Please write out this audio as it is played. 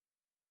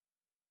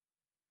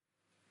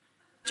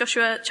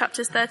Joshua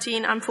chapters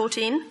 13 and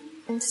 14,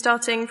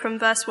 starting from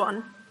verse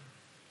 1.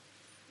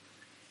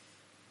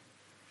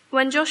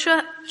 When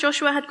Joshua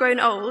had grown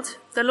old,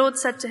 the Lord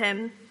said to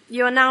him,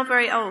 "You are now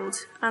very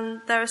old, and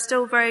there are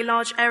still very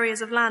large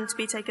areas of land to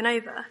be taken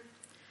over.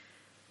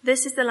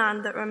 This is the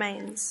land that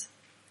remains.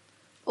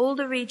 All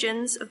the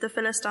regions of the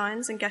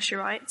Philistines and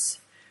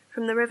Geshurites,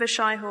 from the river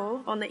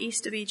Shihor on the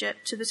east of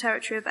Egypt to the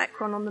territory of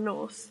Ekron on the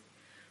north,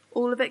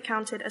 all of it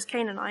counted as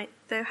Canaanite,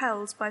 though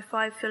held by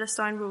 5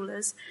 Philistine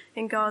rulers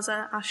in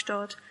Gaza,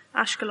 Ashdod,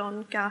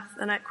 Ashkelon, Gath,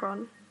 and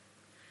Ekron.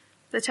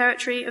 The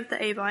territory of the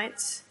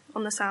Avites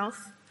on the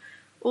south,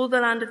 all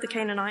the land of the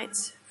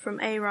Canaanites, from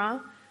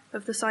Arah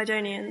of the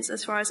Sidonians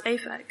as far as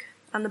Aphek,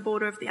 and the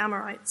border of the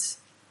Amorites,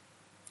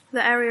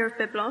 the area of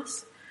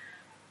Byblos,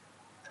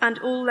 and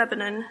all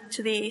Lebanon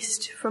to the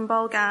east, from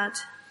Baal-Gad,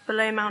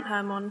 below Mount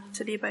Hermon,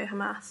 to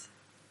Lebo-Hamath.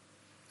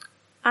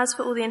 As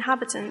for all the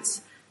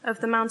inhabitants of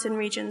the mountain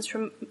regions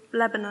from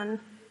Lebanon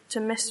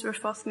to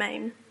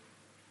Misrephoth-Maim,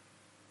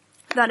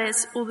 that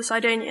is, all the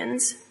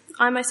Sidonians,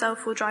 I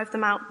myself will drive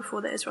them out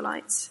before the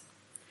Israelites.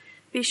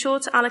 Be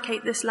sure to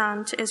allocate this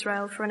land to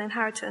Israel for an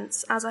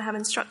inheritance, as I have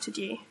instructed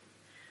you,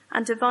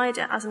 and divide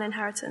it as an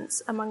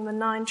inheritance among the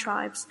 9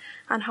 tribes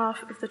and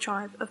half of the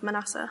tribe of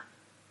Manasseh."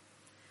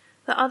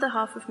 The other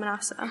half of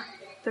Manasseh,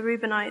 the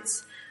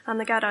Reubenites and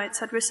the Gadites,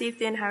 had received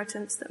the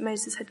inheritance that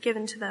Moses had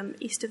given to them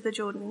east of the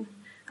Jordan,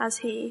 as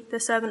he, the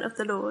servant of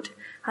the Lord,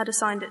 had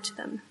assigned it to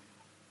them.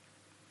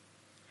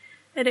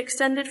 It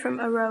extended from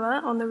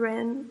Aroer on the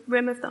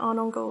rim of the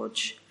Arnon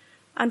Gorge,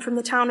 and from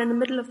the town in the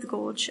middle of the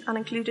gorge, and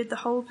included the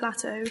whole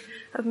plateau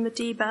of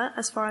Medeba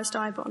as far as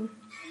Dibon,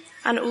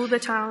 and all the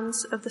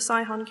towns of the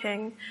Sihon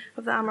king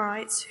of the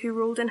Amorites, who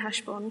ruled in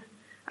Heshbon,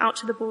 out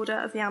to the border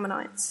of the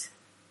Ammonites.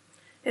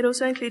 It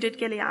also included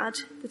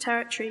Gilead, the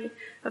territory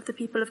of the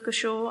people of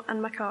Geshur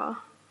and Makar,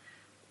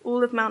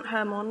 all of Mount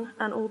Hermon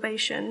and all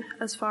Bashan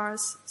as far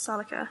as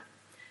Salakah,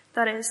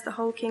 that is, the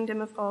whole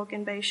kingdom of Og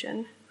in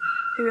Bashan,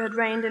 who had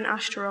reigned in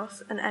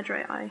Ashtaroth and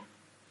Edrei.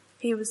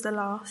 He was the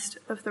last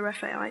of the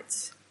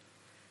Rephaites.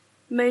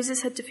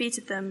 Moses had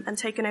defeated them and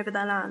taken over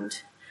their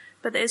land,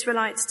 but the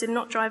Israelites did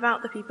not drive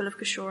out the people of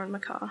Geshur and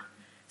Makar,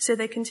 so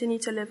they continue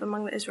to live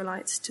among the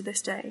Israelites to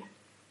this day.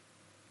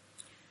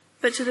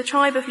 But to the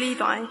tribe of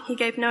Levi he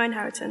gave no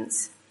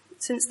inheritance,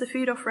 since the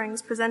food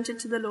offerings presented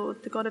to the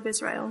Lord, the God of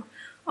Israel,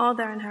 are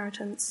their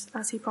inheritance,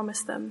 as he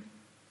promised them.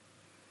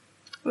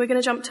 We're going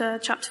to jump to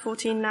chapter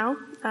 14 now,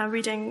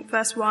 reading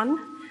verse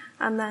 1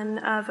 and then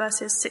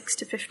verses 6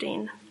 to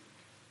 15.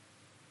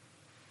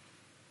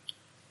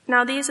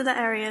 Now these are the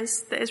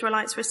areas the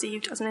Israelites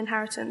received as an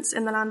inheritance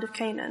in the land of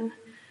Canaan,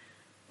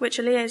 which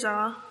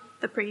Eleazar,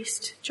 the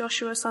priest,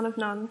 Joshua son of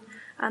Nun,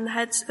 and the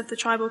heads of the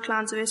tribal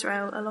clans of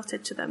Israel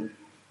allotted to them.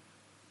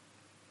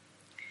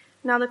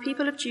 Now the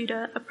people of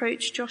Judah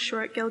approached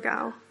Joshua at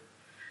Gilgal,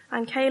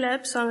 and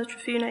Caleb, son of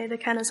Jephunneh the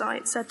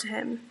Kenizzite, said to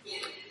him,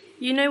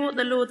 "You know what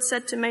the Lord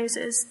said to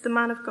Moses, the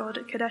man of God,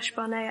 at Kadesh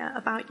Barnea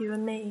about you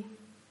and me.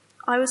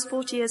 I was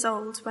 40 years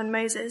old when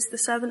Moses, the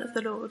servant of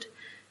the Lord,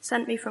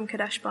 sent me from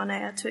Kadesh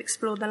Barnea to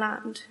explore the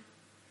land.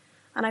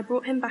 And I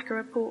brought him back a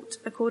report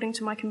according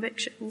to my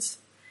convictions.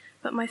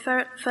 But my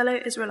fellow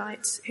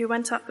Israelites, who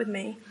went up with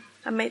me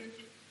and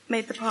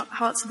made the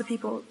hearts of the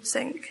people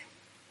sink.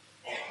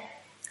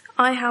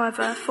 I,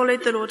 however,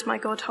 followed the Lord my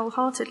God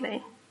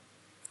wholeheartedly.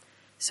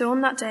 So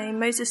on that day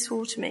Moses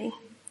swore to me,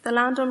 'The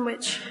land on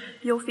which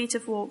your feet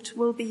have walked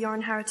will be your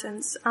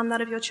inheritance and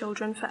that of your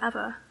children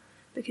forever,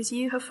 because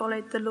you have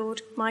followed the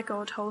Lord my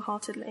God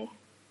wholeheartedly.'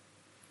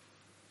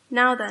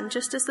 Now then,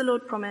 just as the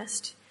Lord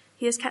promised,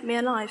 he has kept me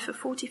alive for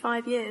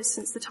 45 years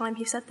since the time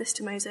he said this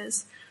to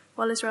Moses,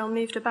 while Israel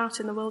moved about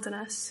in the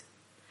wilderness.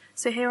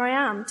 So here I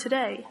am,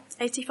 today,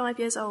 85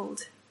 years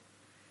old.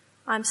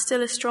 I am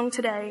still as strong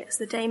today as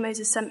the day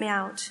Moses sent me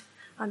out.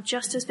 I'm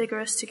just as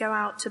vigorous to go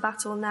out to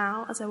battle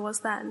now as I was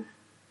then.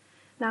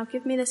 Now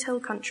give me this hill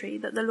country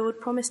that the Lord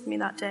promised me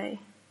that day.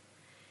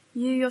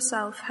 You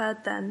yourself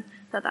heard then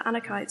that the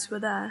Anakites were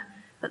there,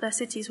 but their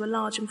cities were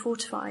large and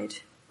fortified.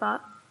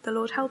 But, the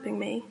Lord helping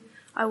me,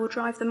 I will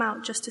drive them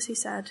out just as he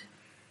said."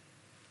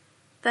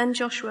 Then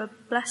Joshua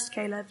blessed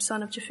Caleb,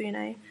 son of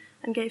Jephunneh,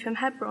 and gave him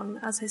Hebron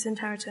as his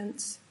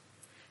inheritance.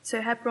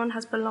 So Hebron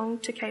has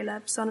belonged to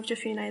Caleb, son of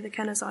Jephunneh the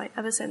Kenizzite,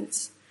 ever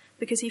since,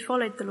 because he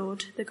followed the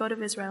Lord, the God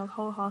of Israel,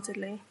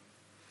 wholeheartedly.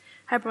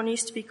 Hebron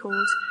used to be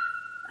called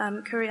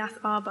Kiriath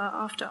Arba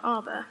after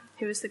Arba,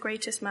 who was the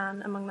greatest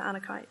man among the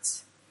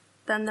Anakites.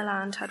 Then the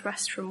land had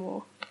rest from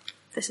war.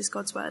 This is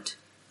God's word.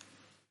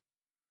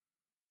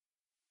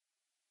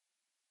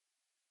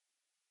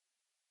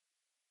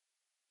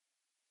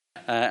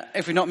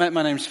 If we've not met,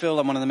 my name's Phil.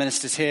 I'm one of the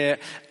ministers here,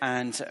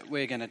 and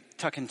we're going to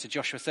tuck into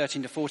Joshua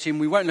 13 to 14.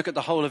 We won't look at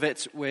the whole of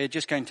it. We're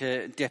just going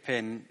to dip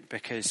in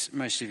because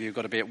most of you have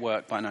got to be at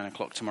work by 9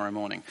 o'clock tomorrow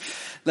morning.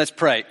 Let's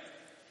pray.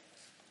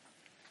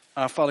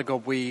 Our Father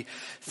God, we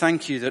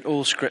thank you that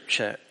all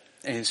Scripture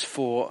is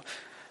for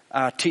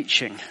our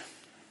teaching,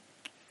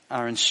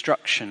 our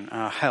instruction,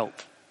 our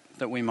help,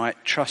 that we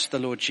might trust the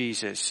Lord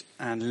Jesus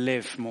and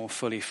live more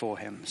fully for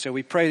him. So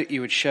we pray that you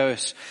would show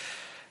us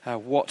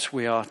what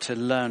we are to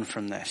learn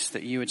from this,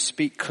 that you would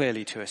speak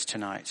clearly to us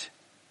tonight,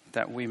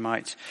 that we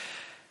might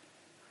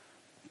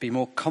be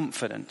more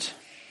confident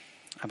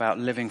about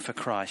living for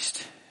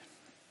Christ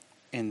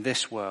in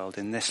this world,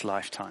 in this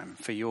lifetime,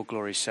 for your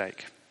glory's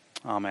sake.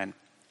 Amen.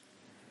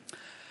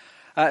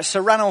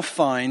 Sir Ranulph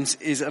Fiennes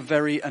is a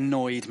very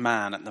annoyed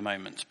man at the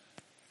moment.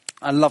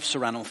 I love Sir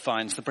Ranulph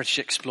Fiennes, the British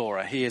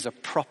explorer. He is a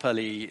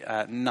properly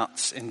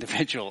nuts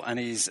individual, and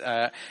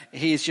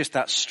he is just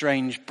that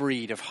strange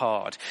breed of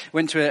hard.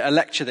 Went to a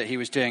lecture that he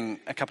was doing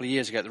a couple of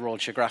years ago at the Royal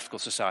Geographical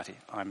Society.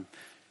 I'm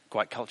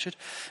quite cultured,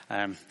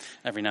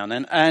 every now and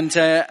then.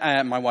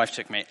 And my wife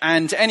took me.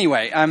 And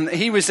anyway,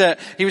 he was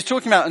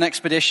talking about an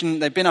expedition.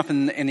 They'd been up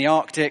in the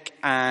Arctic,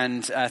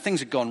 and things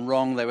had gone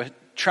wrong. They were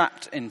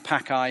trapped in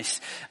pack ice,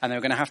 and they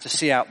were going to have to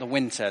see out the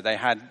winter. They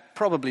had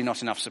probably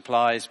not enough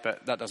supplies,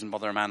 but that doesn't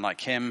bother a man like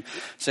him.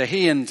 So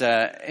he and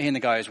the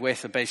guy he was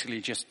with are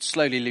basically just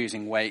slowly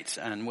losing weight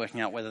and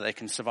working out whether they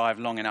can survive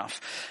long enough.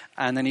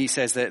 And then he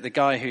says that the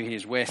guy who he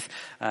is with,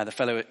 the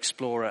fellow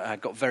explorer,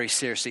 got very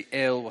seriously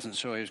ill, wasn't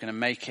sure he was going to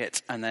make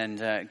it, and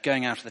then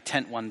going out of the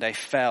tent one day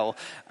fell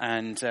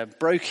and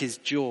broke his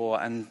jaw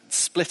and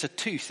split a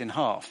tooth in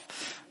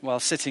half while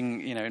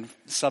sitting, in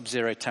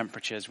sub-zero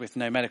temperatures with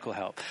no medical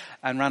help.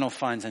 And Ranulph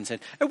Fiennes then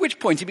said, at which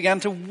point he began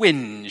to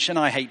whinge, and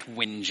I hate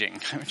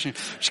whinging,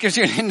 which gives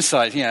you an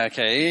insight. Yeah,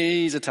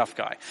 okay, he's a tough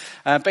guy.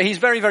 But he's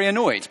very, very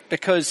annoyed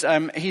because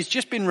he's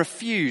just been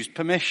refused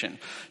permission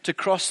to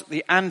cross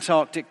the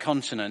Antarctic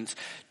continent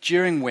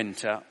during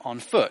winter on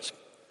foot.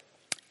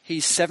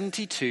 He's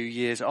 72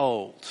 years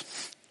old.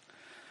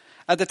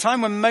 At the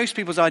time when most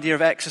people's idea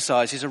of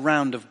exercise is a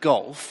round of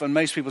golf, and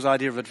most people's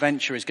idea of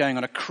adventure is going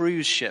on a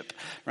cruise ship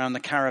around the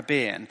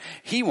Caribbean,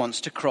 he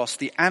wants to cross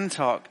the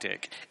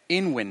Antarctic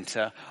in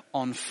winter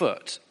on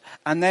foot.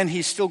 And then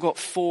he's still got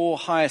 4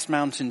 highest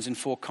mountains in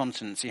 4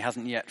 continents he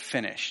hasn't yet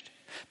finished.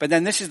 But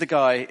then this is the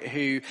guy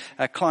who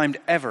climbed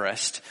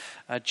Everest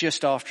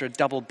just after a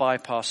double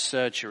bypass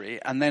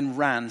surgery and then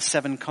ran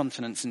 7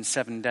 continents in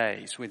 7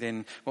 days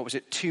within,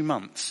 2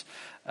 months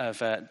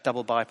of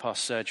double bypass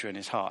surgery in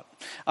his heart.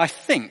 I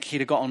think he'd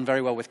have got on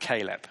very well with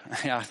Caleb.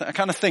 I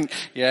kind of think,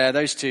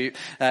 those two,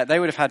 they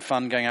would have had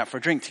fun going out for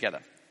a drink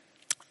together.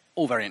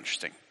 All very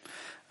interesting.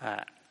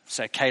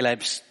 So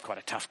Caleb's quite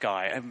a tough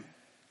guy.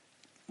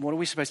 What are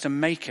we supposed to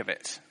make of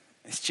it?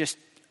 It's just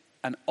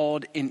an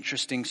odd,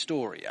 interesting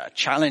story. A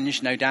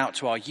challenge, no doubt,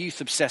 to our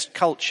youth-obsessed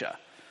culture.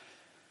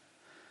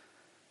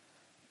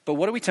 But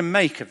what are we to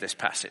make of this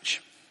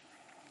passage?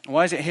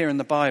 Why is it here in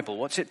the Bible?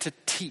 What's it to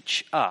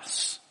teach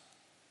us?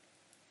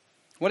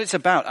 What it's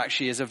about,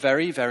 actually, is a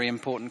very, very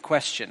important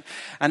question.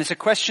 And it's a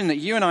question that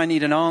you and I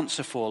need an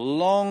answer for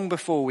long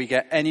before we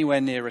get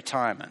anywhere near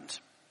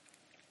retirement.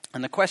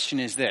 And the question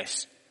is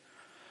this: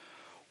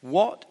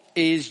 what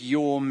is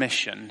your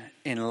mission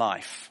in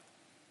life?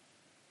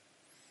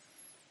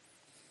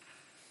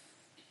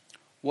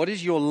 What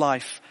is your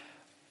life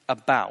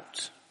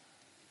about?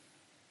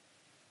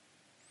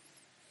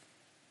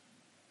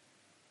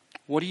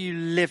 What are you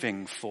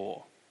living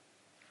for?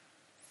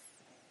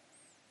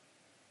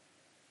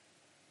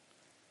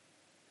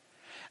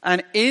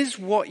 And is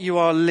what you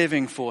are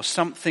living for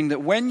something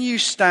that when you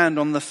stand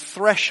on the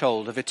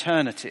threshold of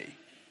eternity,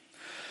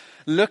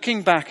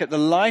 looking back at the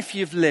life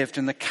you've lived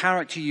and the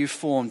character you've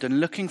formed and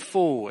looking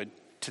forward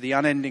to the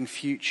unending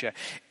future,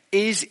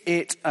 is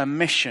it a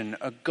mission,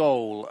 a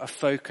goal, a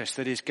focus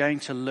that is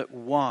going to look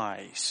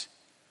wise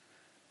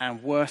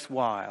and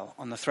worthwhile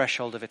on the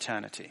threshold of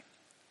eternity?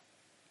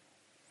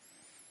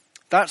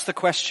 That's the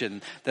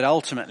question that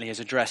ultimately is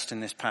addressed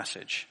in this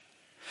passage.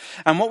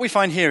 And what we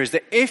find here is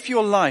that if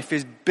your life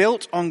is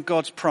built on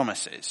God's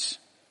promises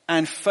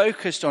and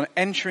focused on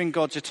entering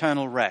God's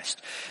eternal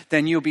rest,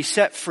 then you'll be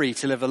set free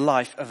to live a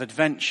life of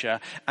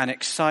adventure and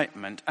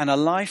excitement and a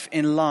life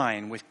in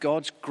line with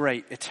God's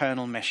great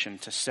eternal mission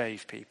to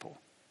save people.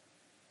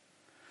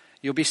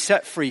 You'll be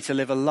set free to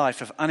live a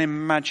life of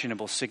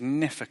unimaginable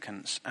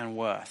significance and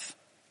worth.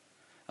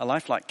 A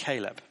life like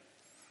Caleb.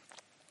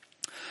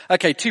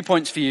 Okay, 2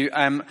 points for you.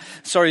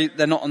 Sorry,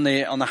 they're not on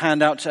the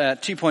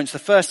handout. 2 points. The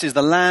first is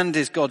the land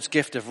is God's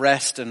gift of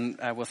rest, and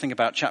we'll think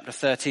about chapter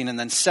 13. And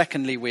then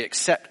secondly, we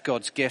accept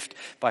God's gift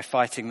by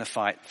fighting the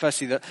fight.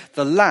 Firstly,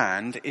 the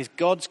land is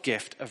God's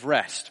gift of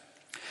rest.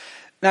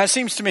 Now, it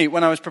seems to me,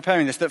 when I was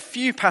preparing this, that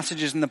few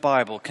passages in the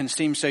Bible can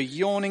seem so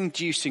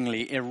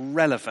yawn-inducingly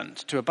irrelevant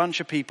to a bunch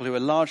of people who are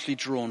largely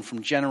drawn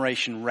from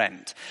Generation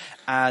Rent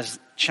as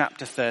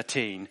chapter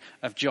 13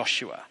 of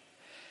Joshua.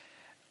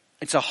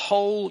 It's a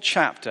whole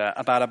chapter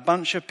about a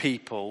bunch of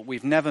people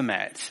we've never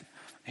met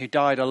who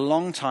died a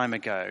long time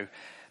ago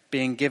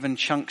being given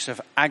chunks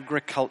of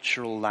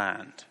agricultural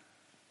land.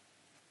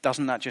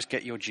 Doesn't that just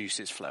get your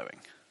juices flowing?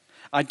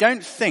 I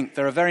don't think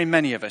there are very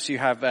many of us who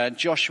have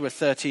Joshua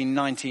 13,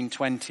 19,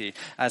 20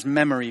 as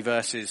memory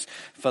verses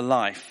for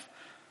life.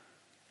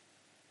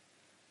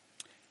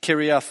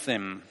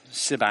 Kiriathim,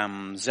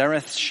 Sibam,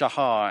 Zereth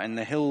Shahar in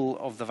the hill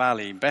of the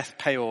valley, Beth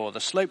Peor, the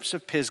slopes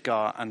of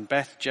Pisgah, and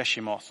Beth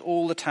Jeshimoth,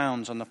 all the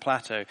towns on the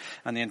plateau,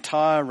 and the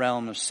entire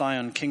realm of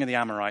Sihon, king of the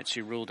Amorites,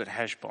 who ruled at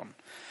Heshbon.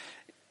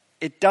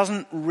 It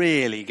doesn't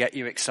really get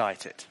you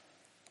excited.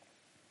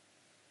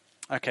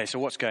 Okay, so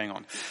what's going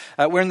on?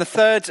 We're in the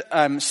third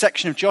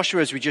section of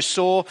Joshua, as we just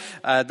saw.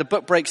 The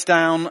book breaks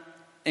down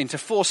into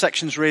 4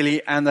 sections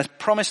really, and the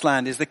promised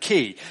land is the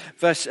key.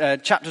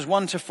 Chapters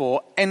 1 to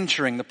 4,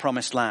 entering the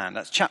promised land.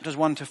 That's chapters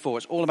 1 to 4.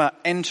 It's all about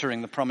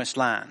entering the promised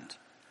land.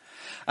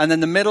 And then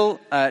the middle,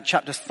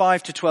 chapters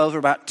 5 to 12 are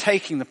about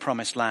taking the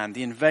promised land,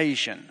 the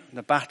invasion,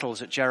 the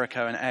battles at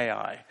Jericho and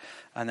Ai,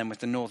 and then with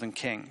the northern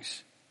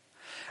kings.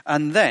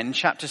 And then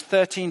chapters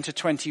 13 to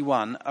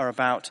 21 are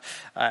about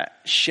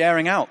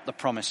sharing out the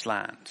promised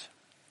land.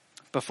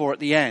 Before at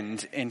the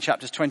end, in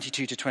chapters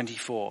 22 to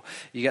 24,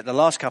 you get the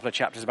last couple of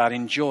chapters about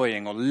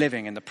enjoying or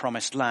living in the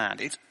promised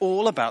land. It's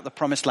all about the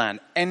promised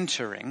land,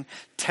 entering,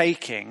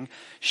 taking,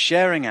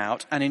 sharing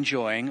out, and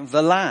enjoying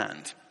the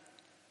land.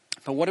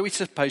 But what are we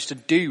supposed to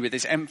do with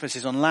this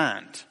emphasis on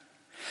land?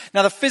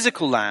 Now, the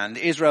physical land,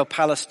 Israel,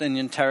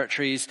 Palestinian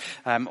territories,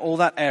 all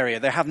that area,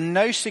 they have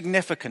no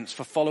significance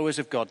for followers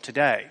of God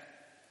today.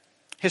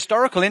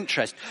 Historical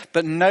interest,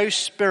 but no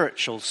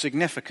spiritual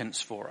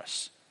significance for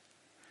us.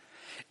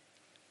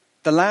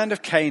 The land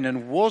of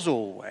Canaan was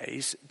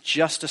always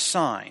just a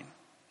sign,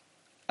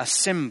 a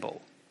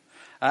symbol,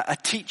 a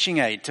teaching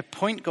aid to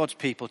point God's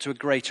people to a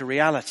greater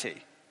reality.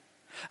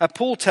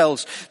 Paul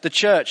tells the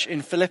church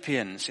in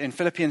Philippians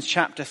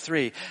chapter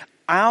 3,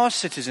 our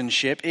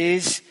citizenship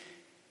is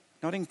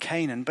not in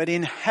Canaan, but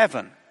in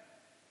heaven.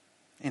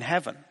 In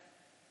heaven.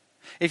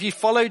 If you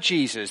follow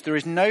Jesus, there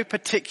is no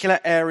particular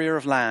area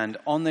of land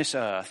on this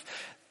earth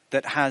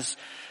that has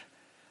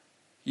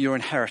your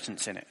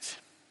inheritance in it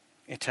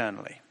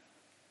eternally,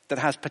 that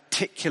has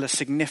particular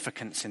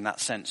significance in that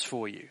sense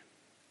for you.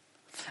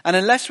 And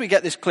unless we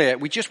get this clear,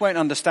 we just won't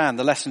understand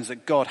the lessons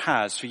that God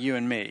has for you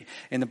and me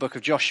in the book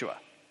of Joshua.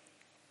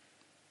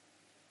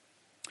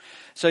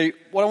 So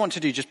what I want to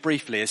do just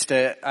briefly is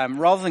to,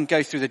 rather than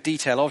go through the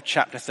detail of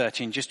chapter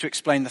 13, just to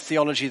explain the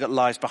theology that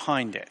lies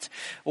behind it.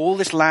 All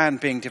this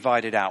land being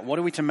divided out, what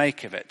are we to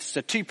make of it?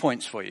 So 2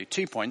 points for you,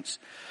 2 points.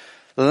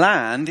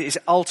 Land is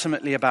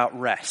ultimately about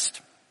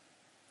rest.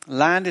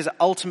 Land is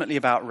ultimately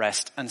about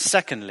rest. And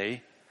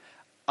secondly,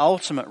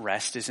 ultimate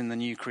rest is in the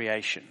new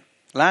creation.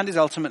 Land is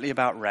ultimately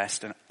about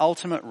rest, and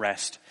ultimate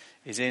rest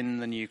is in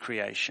the new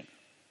creation.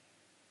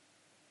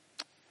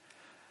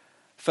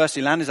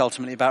 Firstly, land is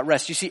ultimately about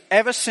rest. You see,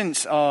 ever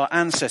since our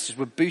ancestors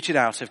were booted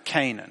out of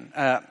Canaan,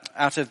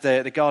 out of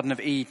the Garden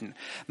of Eden,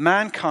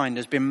 mankind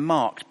has been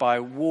marked by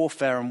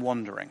warfare and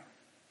wandering.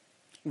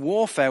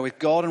 Warfare with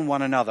God and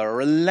one another, a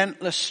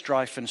relentless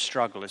strife and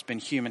struggle has been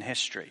human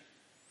history.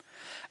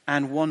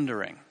 And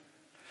wandering,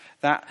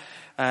 that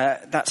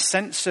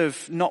sense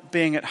of not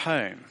being at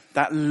home,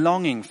 that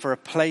longing for a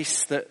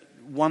place that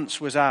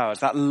once was ours,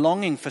 that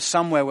longing for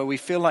somewhere where we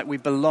feel like we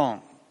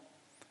belong,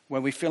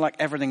 where we feel like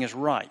everything is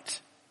right.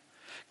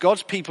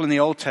 God's people in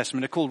the Old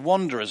Testament are called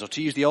wanderers, or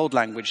to use the old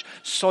language,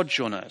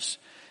 sojourners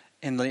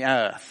in the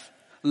earth,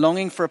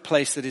 longing for a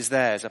place that is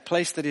theirs, a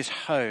place that is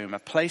home, a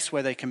place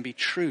where they can be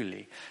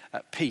truly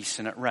at peace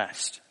and at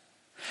rest.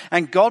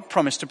 And God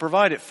promised to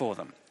provide it for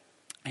them.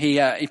 He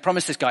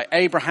promised this guy,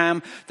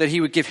 Abraham, that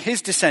he would give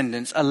his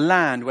descendants a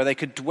land where they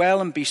could dwell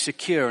and be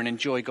secure and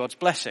enjoy God's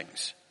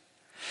blessings.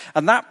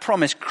 And that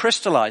promise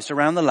crystallized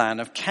around the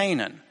land of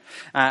Canaan.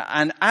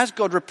 And as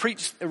God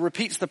repeats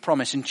the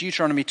promise in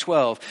Deuteronomy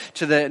 12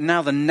 to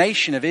now the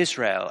nation of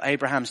Israel,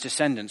 Abraham's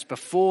descendants,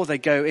 before they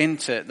go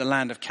into the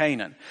land of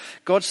Canaan,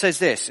 God says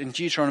this in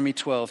Deuteronomy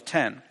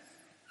 12:10.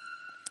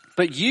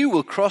 But you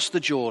will cross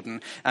the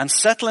Jordan and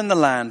settle in the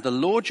land the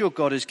Lord your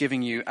God is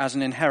giving you as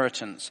an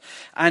inheritance,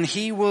 and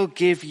he will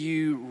give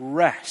you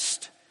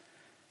rest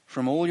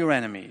from all your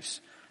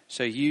enemies,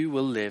 so you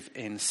will live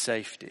in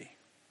safety.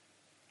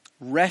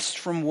 Rest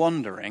from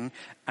wandering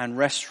and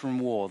rest from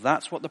war.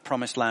 That's what the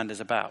promised land is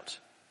about.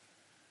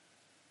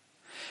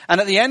 And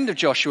at the end of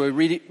Joshua,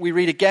 we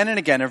read again and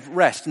again of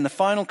rest. In the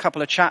final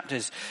couple of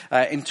chapters,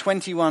 in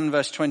 21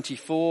 verse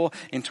 24,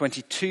 in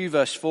 22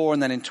 verse 4,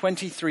 and then in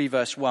 23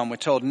 verse 1, we're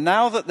told,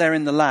 now that they're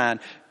in the land,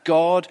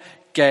 God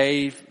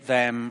gave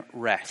them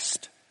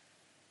rest.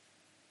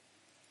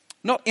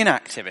 Not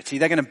inactivity.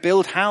 They're going to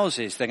build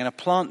houses. They're going to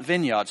plant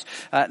vineyards.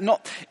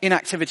 Not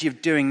inactivity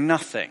of doing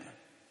nothing,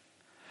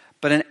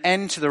 but an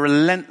end to the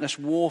relentless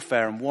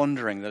warfare and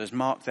wandering that has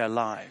marked their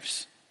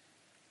lives.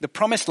 The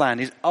promised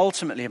land is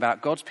ultimately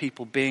about God's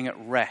people being at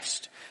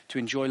rest to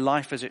enjoy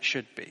life as it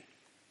should be.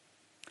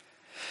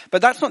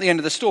 But that's not the end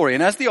of the story.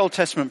 And as the Old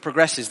Testament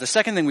progresses, the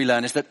second thing we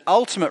learn is that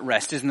ultimate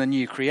rest is in the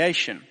new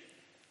creation.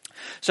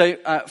 So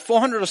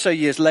 400 or so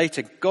years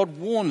later, God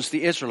warns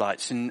the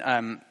Israelites in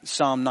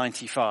Psalm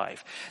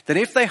 95 that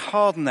if they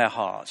harden their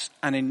hearts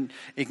and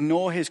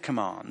ignore his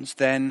commands,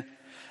 then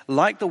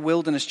like the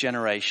wilderness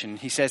generation,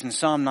 he says in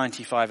Psalm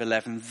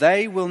 95:11,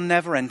 they will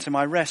never enter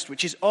my rest,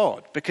 which is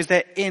odd because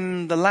they're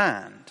in the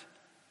land.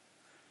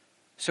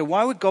 So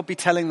why would God be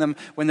telling them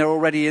when they're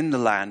already in the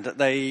land that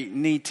they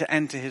need to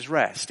enter his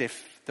rest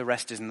if the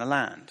rest is in the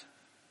land?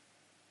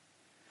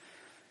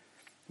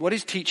 What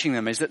he's teaching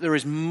them is that there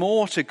is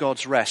more to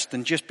God's rest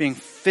than just being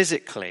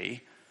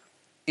physically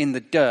in the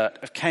dirt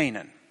of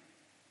Canaan.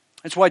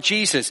 It's why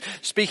Jesus,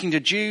 speaking to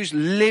Jews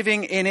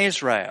living in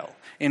Israel,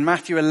 in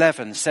Matthew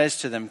 11, says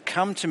to them,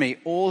 "Come to me,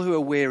 all who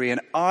are weary,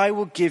 and I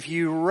will give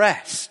you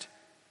rest."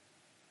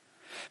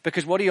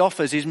 Because what he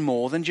offers is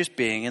more than just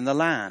being in the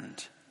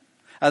land.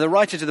 The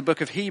writer to the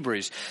book of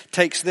Hebrews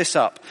takes this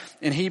up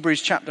in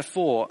Hebrews chapter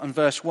 4 and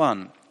verse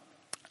 1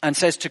 and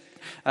says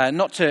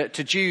not to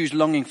Jews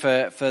longing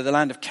for the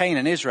land of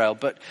Canaan, Israel,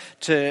 but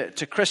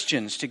to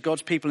Christians, to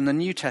God's people in the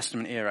New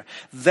Testament era.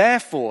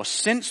 "Therefore,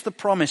 since the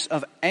promise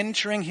of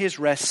entering his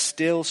rest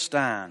still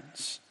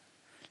stands,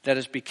 let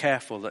us be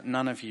careful that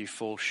none of you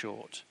fall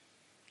short."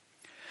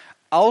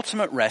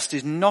 Ultimate rest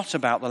is not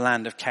about the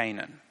land of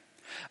Canaan.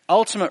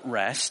 Ultimate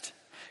rest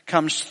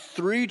comes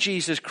through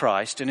Jesus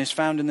Christ and is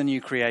found in the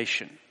new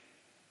creation.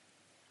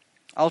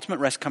 Ultimate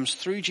rest comes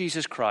through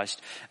Jesus Christ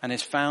and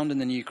is found in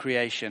the new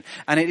creation.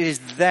 And it is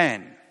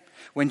then,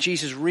 when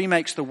Jesus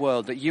remakes the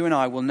world, that you and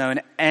I will know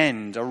an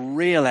end, a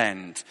real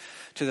end,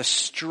 to the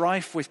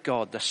strife with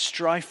God, the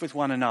strife with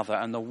one another,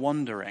 and the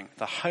wandering,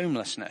 the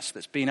homelessness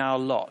that's been our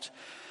lot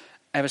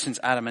ever since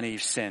Adam and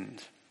Eve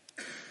sinned.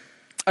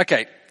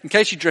 Okay, in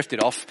case you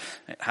drifted off,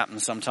 it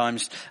happens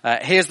sometimes,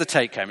 here's the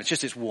take home.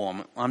 It's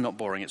warm. I'm not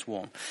boring, it's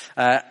warm.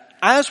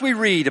 As we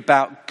read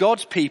about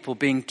God's people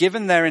being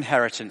given their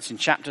inheritance in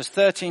chapters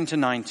 13 to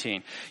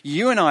 19,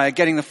 you and I are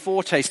getting the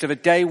foretaste of a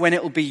day when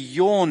it will be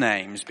your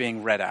names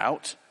being read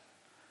out.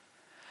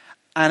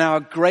 And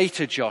our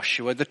greater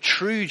Joshua, the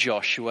true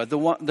Joshua,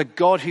 the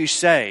God who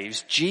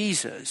saves,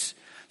 Jesus.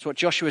 That's what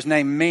Joshua's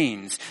name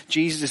means.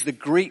 Jesus is the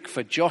Greek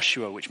for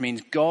Joshua, which means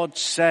God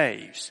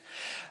saves.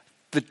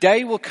 The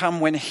day will come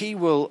when he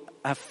will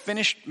have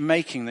finished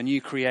making the new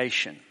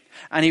creation.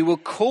 And he will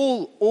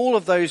call all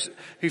of those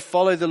who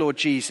follow the Lord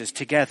Jesus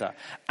together.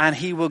 And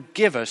he will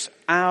give us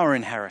our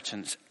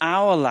inheritance,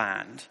 our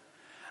land.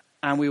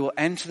 And we will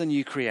enter the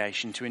new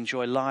creation to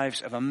enjoy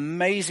lives of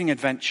amazing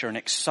adventure and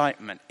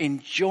excitement,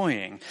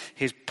 enjoying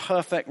his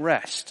perfect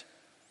rest.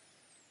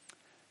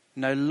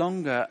 No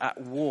longer at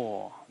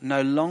war,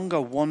 no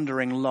longer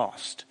wandering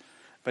lost,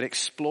 but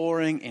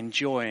exploring,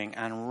 enjoying,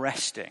 and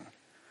resting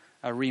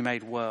a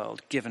remade world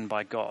given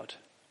by God.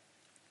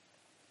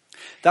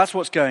 That's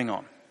what's going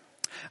on.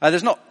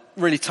 There's not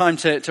really time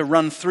to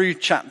run through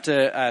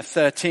chapter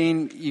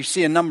 13. You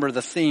see a number of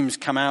the themes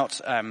come out.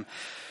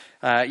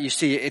 You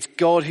see it's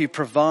God who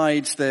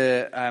provides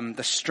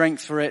the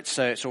strength for it.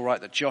 So it's all right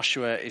that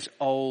Joshua is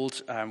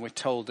old. We're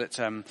told that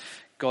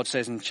God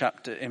says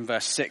in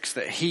verse 6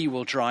 that he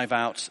will drive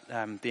out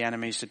the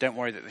enemies. So don't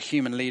worry that the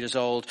human leader's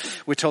old.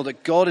 We're told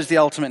that God is the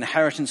ultimate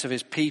inheritance of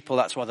his people.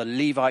 That's why the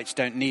Levites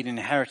don't need an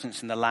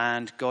inheritance in the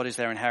land. God is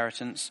their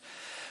inheritance.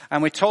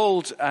 And we're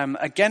told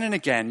again and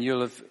again,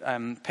 you'll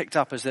have picked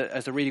up as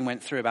the reading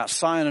went through, about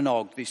Sihon and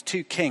Og, these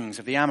two kings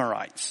of the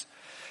Amorites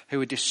who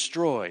were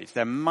destroyed.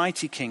 They're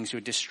mighty kings who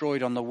were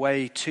destroyed on the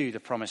way to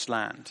the promised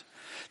land.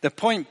 The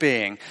point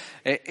being,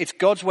 it's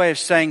God's way of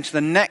saying to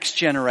the next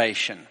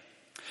generation,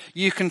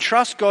 you can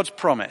trust God's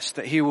promise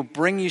that he will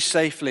bring you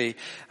safely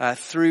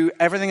through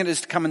everything that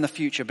is to come in the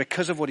future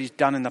because of what he's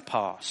done in the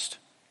past.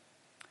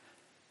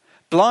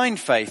 Blind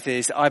faith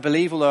is, I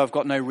believe although I've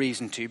got no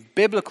reason to.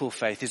 Biblical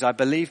faith is, I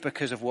believe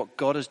because of what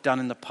God has done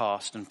in the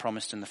past and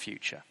promised in the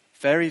future.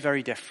 Very,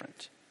 very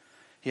different.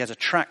 He has a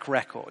track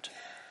record.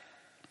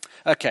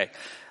 Okay,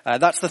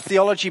 that's the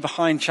theology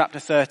behind chapter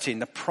 13.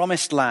 The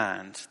promised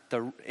land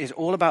is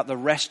all about the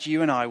rest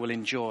you and I will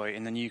enjoy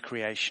in the new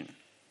creation.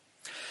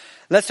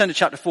 Let's turn to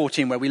chapter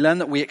 14, where we learn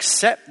that we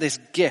accept this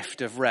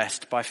gift of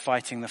rest by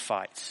fighting the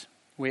fight.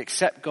 We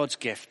accept God's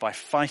gift by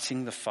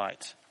fighting the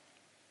fight.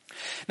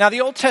 Now,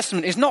 the Old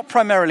Testament is not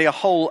primarily a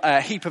whole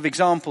heap of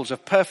examples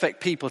of perfect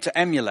people to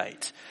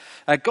emulate.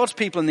 God's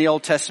people in the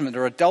Old Testament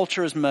are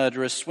adulterers,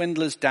 murderers,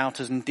 swindlers,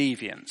 doubters, and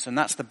deviants, and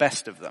that's the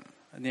best of them.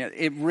 And,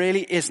 it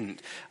really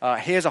isn't.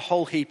 Here's a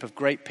whole heap of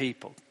great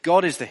people.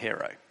 God is the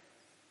hero.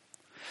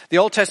 The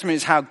Old Testament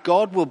is how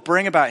God will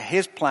bring about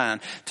his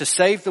plan to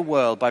save the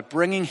world by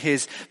bringing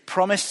his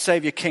promised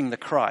Savior King, the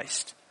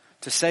Christ,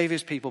 to save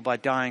his people by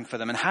dying for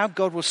them, and how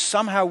God will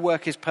somehow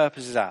work his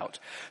purposes out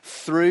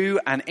through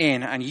and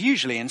in, and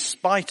usually in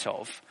spite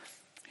of,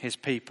 his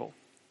people.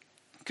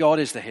 God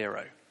is the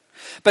hero.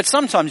 But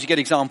sometimes you get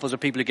examples of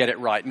people who get it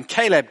right, and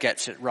Caleb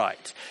gets it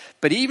right.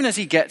 But even as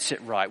he gets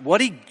it right,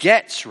 what he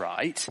gets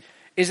right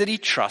is that he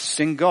trusts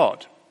in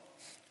God.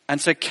 And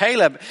so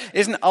Caleb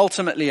isn't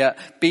ultimately a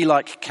be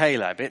like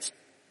Caleb, it's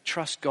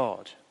trust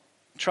God.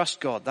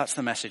 Trust God, that's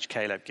the message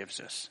Caleb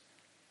gives us.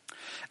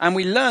 And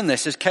we learn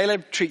this as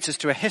Caleb treats us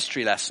to a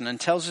history lesson and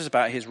tells us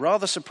about his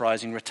rather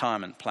surprising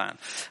retirement plan.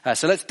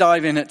 So let's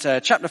dive in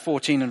at chapter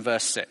 14 and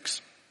verse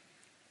 6.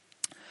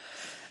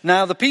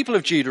 Now the people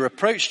of Judah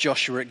approached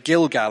Joshua at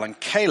Gilgal, and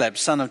Caleb,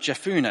 son of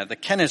Jephunneh, the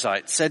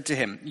Kenizzite, said to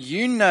him,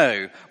 "You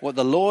know what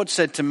the Lord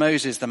said to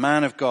Moses, the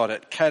man of God,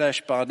 at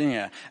Kadesh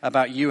Barnea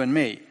about you and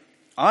me.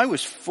 I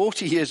was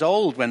 40 years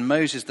old when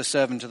Moses, the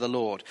servant of the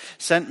Lord,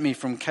 sent me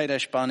from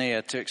Kadesh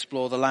Barnea to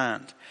explore the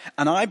land.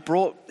 And I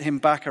brought him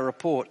back a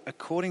report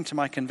according to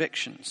my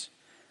convictions.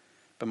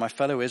 But my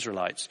fellow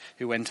Israelites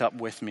who went up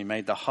with me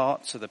made the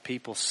hearts of the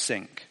people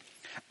sink.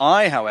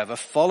 I, however,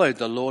 followed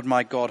the Lord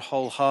my God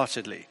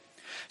wholeheartedly.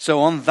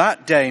 So on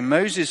that day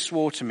Moses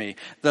swore to me,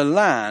 the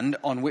land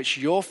on which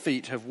your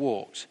feet have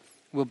walked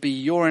will be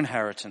your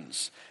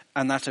inheritance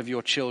and that of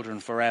your children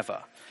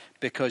forever,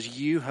 because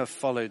you have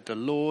followed the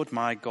Lord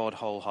my God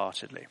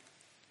wholeheartedly.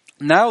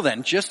 Now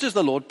then, just as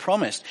the Lord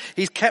promised,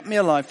 he's kept me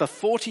alive for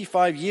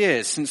 45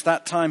 years since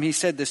that time he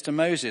said this to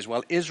Moses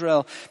while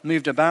Israel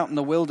moved about in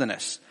the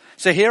wilderness.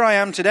 So here I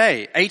am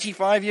today,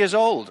 85 years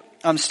old.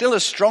 I'm still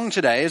as strong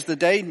today as the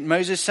day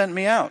Moses sent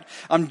me out.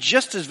 I'm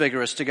just as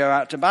vigorous to go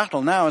out to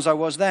battle now as I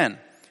was then.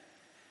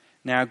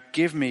 Now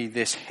give me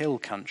this hill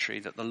country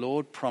that the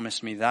Lord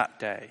promised me that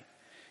day.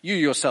 You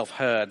yourself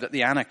heard that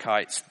the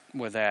Anakites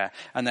were there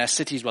and their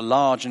cities were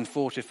large and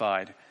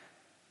fortified.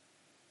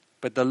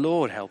 But the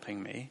Lord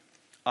helping me,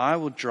 I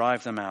will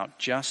drive them out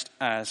just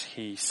as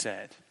he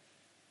said.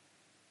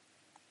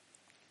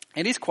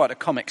 It is quite a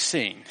comic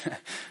scene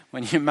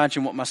when you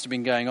imagine what must have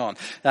been going on.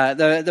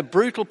 The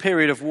brutal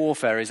period of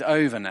warfare is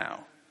over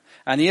now.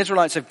 And the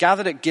Israelites have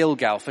gathered at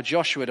Gilgal for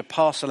Joshua to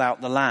parcel out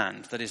the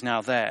land that is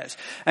now theirs.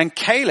 And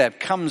Caleb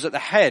comes at the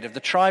head of the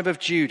tribe of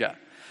Judah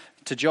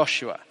to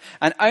Joshua.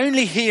 And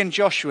only he and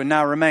Joshua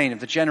now remain of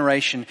the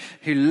generation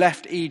who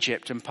left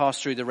Egypt and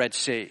passed through the Red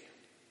Sea.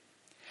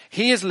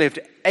 He has lived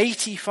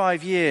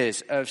 85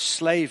 years of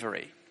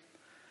slavery,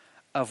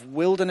 of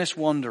wilderness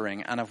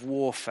wandering, and of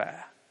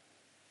warfare.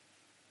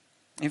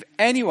 If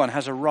anyone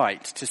has a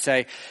right to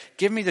say,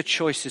 give me the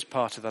choicest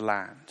part of the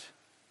land,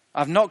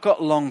 I've not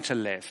got long to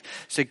live,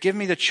 so give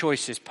me the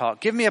choicest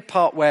part. Give me a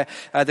part where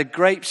the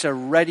grapes are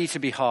ready to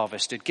be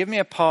harvested. Give me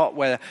a part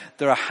where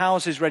there are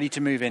houses ready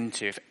to move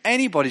into. If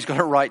anybody's got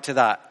a right to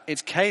that,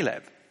 it's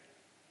Caleb.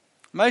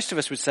 Most of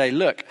us would say,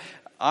 look,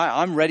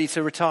 I'm ready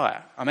to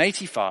retire. I'm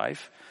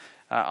 85.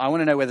 I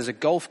want to know where there's a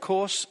golf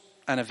course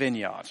and a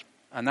vineyard,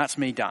 and that's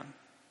me done.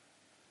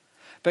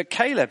 But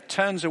Caleb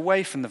turns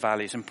away from the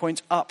valleys and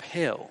points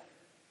uphill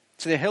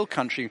to the hill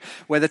country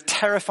where the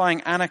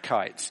terrifying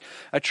Anakites,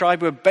 a tribe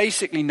who are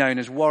basically known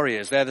as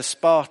warriors, they're the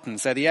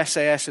Spartans, they're the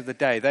SAS of the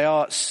day. They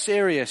are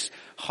serious,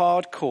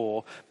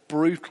 hardcore,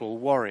 brutal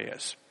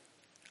warriors.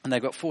 And they've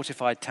got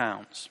fortified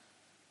towns.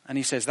 And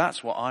he says,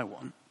 that's what I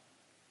want.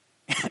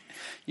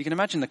 You can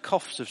imagine the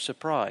coughs of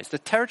surprise. The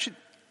territory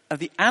of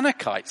the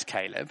Anakites,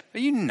 Caleb, are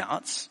you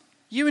nuts?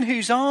 You and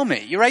whose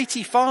army? You're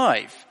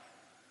 85.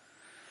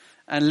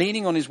 And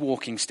leaning on his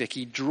walking stick,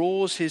 he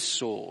draws his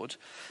sword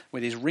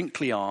with his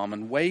wrinkly arm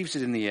and waves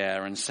it in the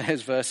air and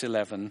says, verse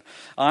 11,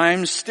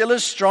 I'm still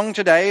as strong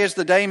today as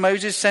the day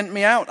Moses sent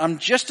me out. I'm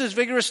just as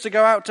vigorous to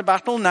go out to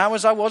battle now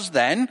as I was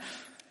then.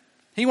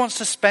 He wants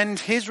to spend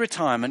his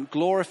retirement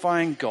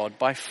glorifying God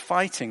by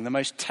fighting the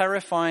most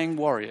terrifying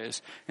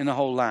warriors in the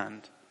whole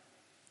land.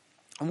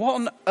 And what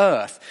on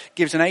earth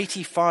gives an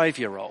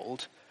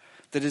 85-year-old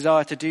the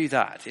desire to do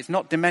that? It's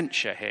not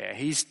dementia here.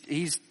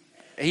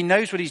 He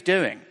knows what he's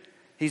doing.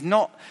 He's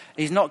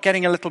not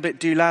getting a little bit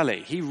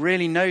doolally. He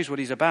really knows what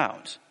he's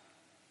about.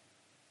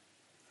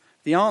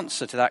 The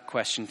answer to that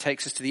question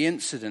takes us to the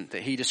incident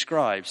that he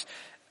describes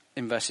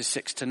in verses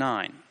 6 to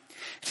 9.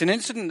 It's an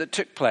incident that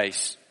took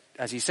place,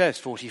 as he says,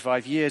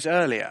 45 years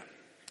earlier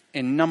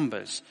in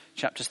Numbers,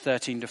 chapters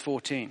 13 to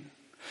 14.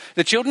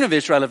 The children of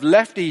Israel have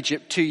left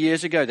Egypt 2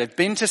 years ago. They've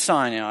been to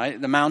Sinai,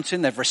 the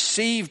mountain. They've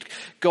received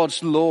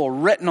God's law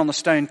written on the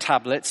stone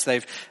tablets.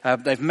 They've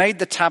made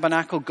the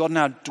tabernacle. God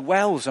now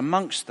dwells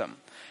amongst them.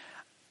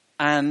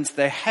 And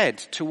they head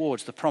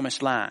towards the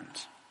promised land.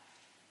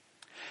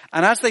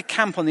 And as they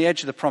camp on the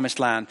edge of the promised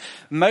land,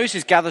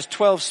 Moses gathers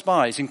 12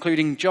 spies,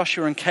 including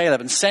Joshua and Caleb,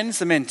 and sends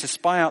them in to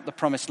spy out the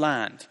promised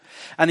land.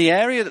 And the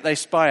area that they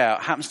spy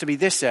out happens to be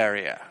this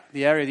area,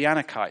 the area of the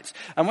Anakites.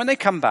 And when they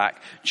come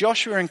back,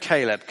 Joshua and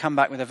Caleb come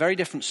back with a very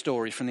different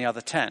story from the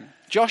other 10.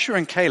 Joshua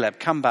and Caleb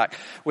come back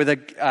with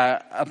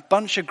a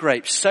bunch of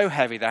grapes so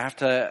heavy they have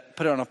to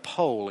put it on a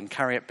pole and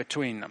carry it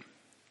between them.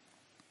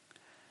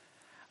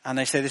 And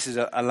they say, this is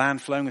a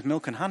land flowing with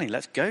milk and honey.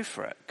 Let's go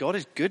for it. God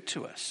is good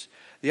to us.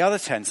 The other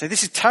 10 say,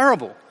 this is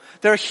terrible.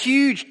 There are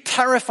huge,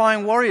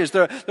 terrifying warriors.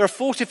 There are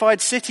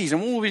fortified cities,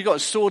 and all we've got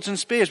is swords and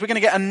spears. We're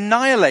going to get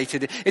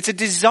annihilated. It's a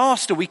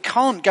disaster. We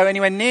can't go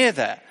anywhere near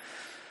there.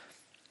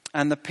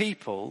 And the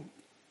people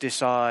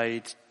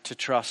decide to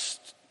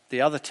trust the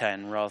other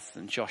 10 rather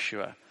than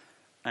Joshua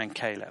and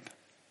Caleb.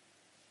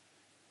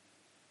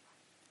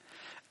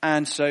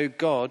 And so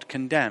God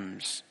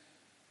condemns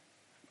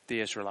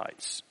the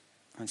Israelites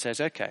and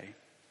says, okay,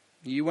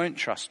 you won't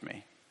trust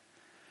me,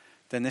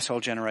 then this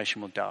whole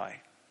generation will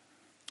die.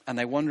 And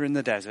they wander in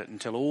the desert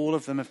until all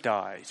of them have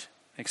died,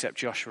 except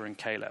Joshua and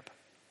Caleb.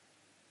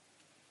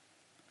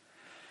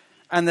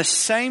 And the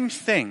same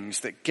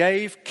things that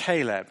gave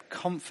Caleb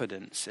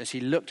confidence as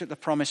he looked at the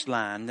promised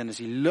land and as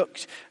he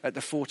looked at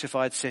the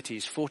fortified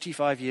cities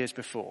 45 years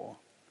before,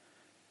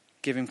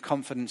 give him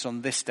confidence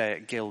on this day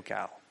at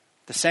Gilgal.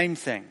 the same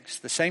things,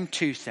 the same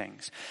two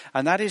things.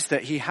 And that is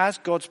that he has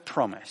God's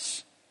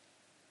promise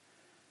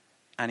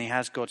and he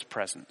has God's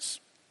presence.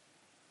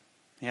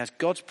 He has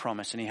God's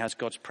promise and he has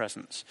God's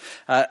presence.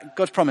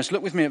 God's promise,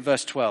 look with me at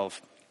verse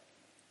 12.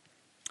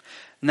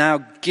 Now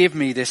give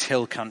me this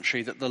hill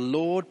country that the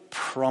Lord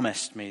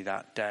promised me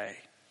that day.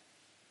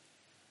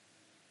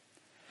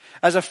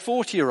 As a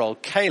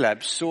 40-year-old,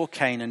 Caleb saw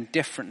Canaan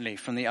differently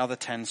from the other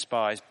 10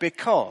 spies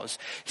because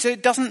he said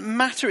it doesn't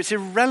matter. It's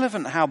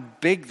irrelevant how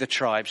big the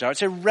tribes are.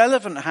 It's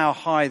irrelevant how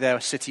high their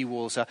city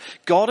walls are.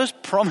 God has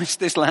promised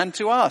this land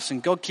to us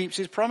and God keeps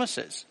his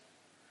promises.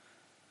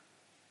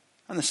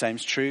 And the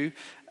same's true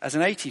as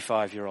an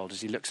 85-year-old as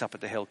he looks up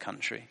at the hill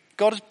country.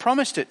 God has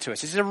promised it to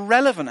us. It's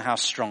irrelevant how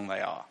strong they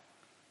are.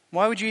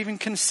 Why would you even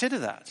consider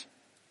that?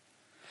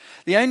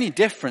 The only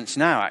difference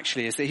now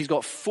actually is that he's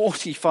got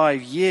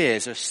 45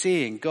 years of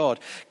seeing God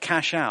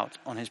cash out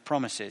on his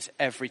promises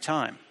every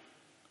time.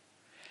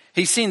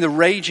 He's seen the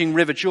raging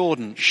river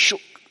Jordan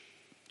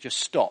just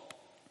stop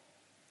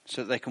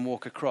so that they can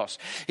walk across.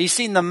 He's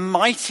seen the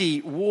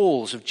mighty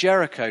walls of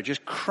Jericho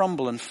just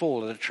crumble and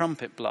fall at a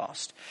trumpet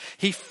blast.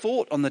 He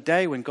fought on the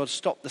day when God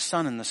stopped the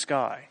sun in the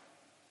sky.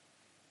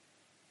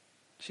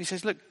 So he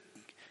says, look,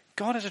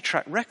 God has a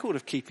track record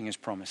of keeping his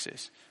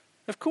promises.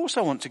 Of course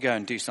I want to go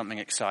and do something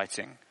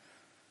exciting.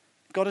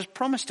 God has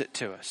promised it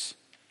to us.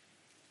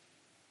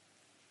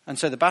 And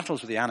so the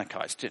battles with the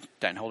Anakites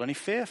don't hold any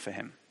fear for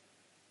him.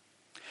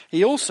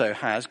 He also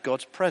has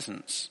God's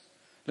presence.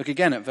 Look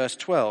again at verse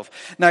 12.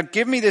 Now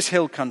give me this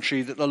hill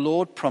country that the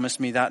Lord promised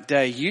me that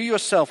day. You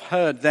yourself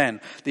heard then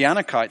the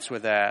Anakites were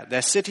there.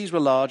 Their cities were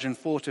large and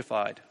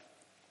fortified.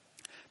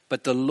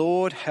 But the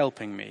Lord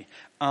helping me,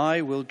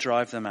 I will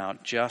drive them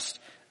out just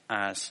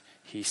as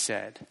he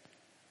said.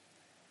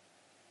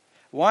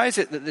 Why is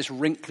it that this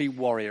wrinkly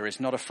warrior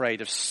is not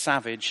afraid of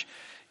savage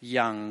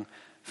young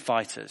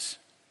fighters?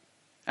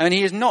 I mean,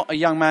 he is not a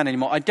young man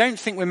anymore. I don't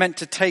think we're meant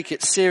to take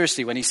it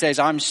seriously when he says,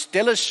 I'm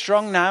still as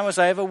strong now as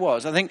I ever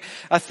was. I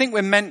think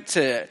we're meant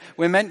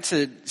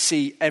to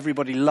see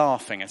everybody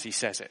laughing as he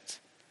says it.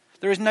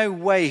 There is no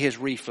way his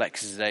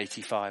reflexes at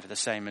 85 are the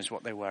same as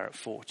what they were at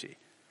 40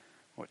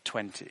 or at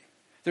 20.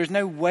 There is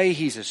no way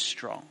he's as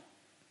strong.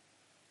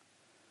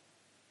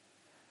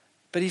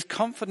 But he's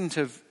confident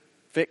of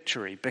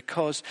victory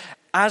because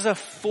as a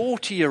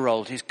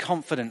 40-year-old, his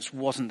confidence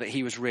wasn't that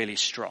he was really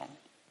strong.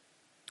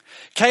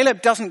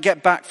 Caleb doesn't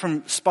get back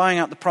from spying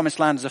out the promised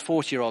land as a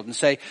 40-year-old and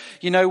say,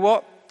 you know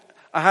what?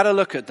 I had a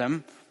look at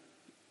them.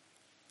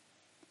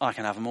 I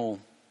can have them all.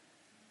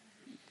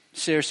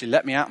 Seriously,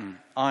 let me at them.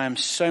 I am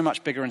so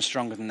much bigger and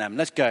stronger than them.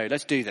 Let's go.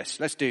 Let's do this.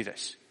 Let's do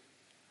this.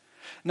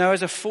 No,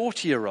 as a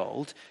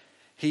 40-year-old,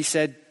 he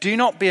said, do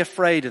not be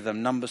afraid of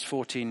them. Numbers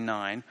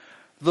 14:9.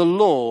 The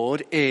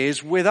Lord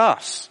is with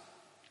us.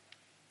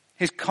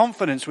 His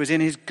confidence was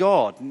in his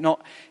God,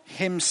 not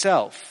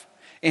himself.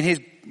 In his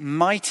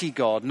mighty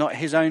God, not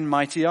his own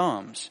mighty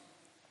arms.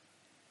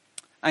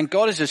 And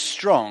God is as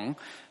strong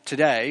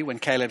today when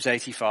Caleb's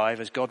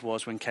 85 as God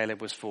was when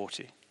Caleb was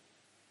 40.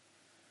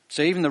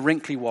 So even the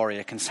wrinkly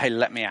warrior can say,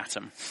 let me at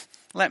him.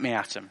 Let me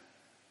at him.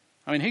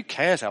 I mean, who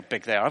cares how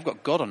big they are? I've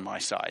got God on my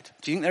side.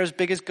 Do you think they're as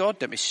big as God?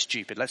 Don't be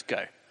stupid. Let's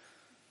go.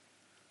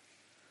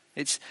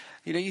 It's,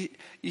 you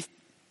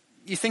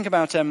think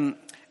about,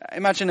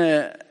 imagine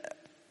a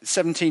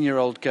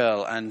 17-year-old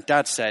girl and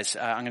dad says,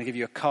 I'm going to give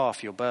you a car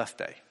for your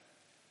birthday.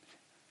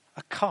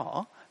 A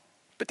car?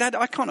 But Dad,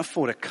 I can't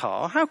afford a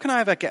car. How can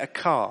I ever get a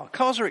car?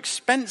 Cars are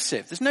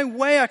expensive. There's no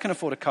way I can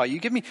afford a car. You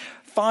give me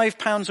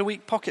 £5 a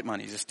week pocket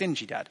money. He's a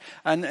stingy dad.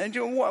 And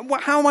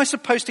how am I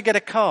supposed to get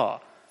a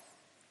car?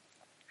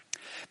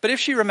 But if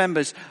she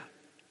remembers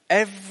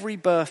every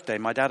birthday,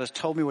 my dad has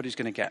told me what he's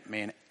going to get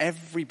me, and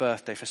every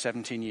birthday for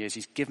 17 years,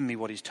 he's given me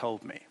what he's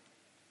told me.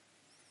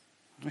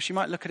 Well, she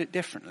might look at it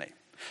differently.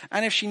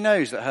 And if she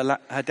knows that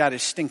her dad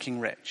is stinking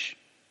rich,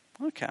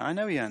 okay, I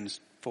know he earns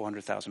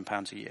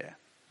 £400,000 a year.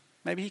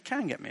 Maybe he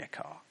can get me a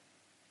car.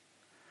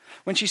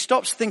 When she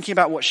stops thinking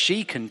about what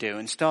she can do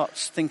and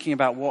starts thinking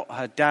about what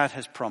her dad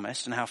has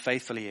promised and how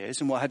faithful he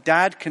is and what her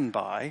dad can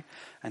buy,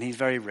 and he's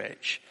very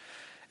rich,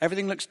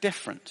 everything looks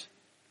different.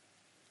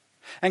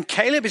 And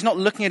Caleb is not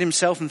looking at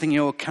himself and thinking,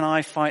 oh, can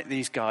I fight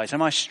these guys?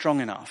 Am I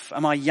strong enough?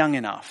 Am I young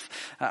enough?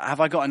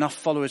 Have I got enough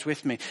followers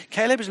with me?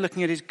 Caleb is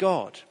looking at his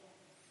God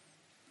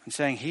and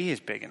saying, he is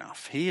big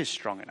enough. He is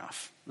strong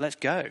enough. Let's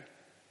go.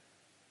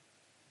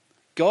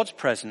 God's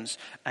presence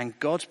and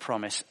God's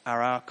promise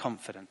are our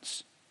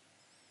confidence.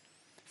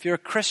 If you're a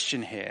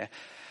Christian here,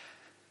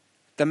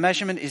 the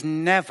measurement is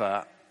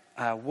never,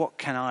 what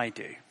can I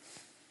do?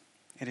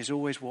 It is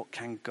always, what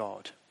can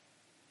God?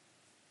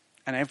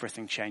 And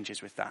everything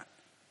changes with that.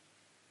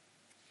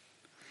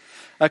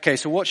 Okay,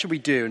 so what should we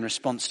do in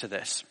response to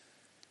this?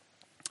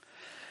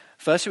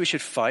 Firstly, we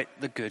should fight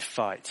the good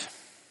fight.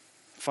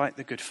 Fight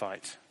the good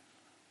fight.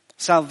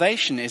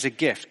 Salvation is a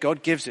gift.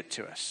 God gives it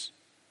to us.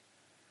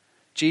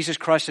 Jesus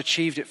Christ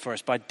achieved it for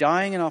us by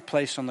dying in our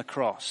place on the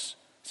cross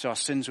so our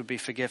sins would be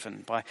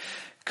forgiven, by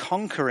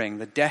conquering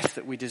the death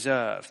that we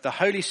deserve. The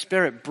Holy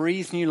Spirit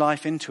breathes new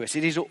life into us.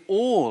 It is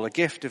all a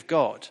gift of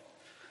God,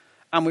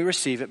 and we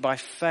receive it by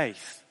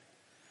faith.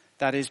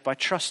 That is, by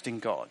trusting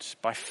God,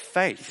 by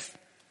faith,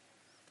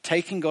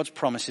 taking God's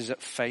promises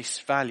at face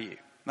value.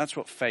 That's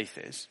what faith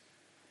is.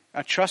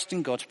 I trust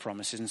in God's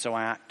promises, and so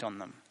I act on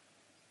them.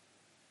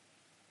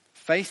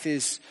 Faith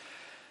is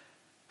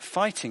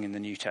fighting in the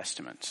New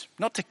Testament,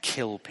 not to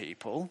kill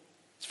people.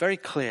 It's very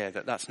clear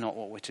that that's not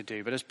what we're to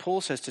do. But as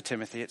Paul says to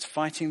Timothy, it's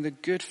fighting the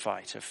good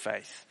fight of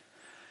faith,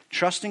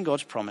 trusting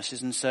God's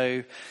promises, and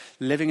so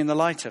living in the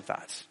light of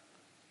that,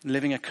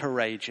 living a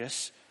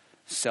courageous,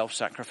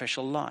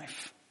 self-sacrificial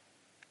life.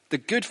 The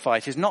good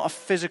fight is not a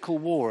physical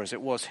war as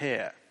it was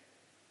here.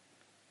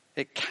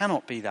 It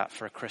cannot be that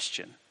for a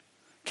Christian.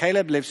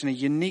 Caleb lives in a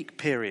unique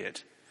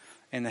period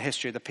in the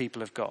history of the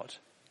people of God.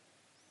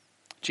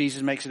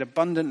 Jesus makes it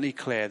abundantly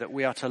clear that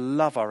we are to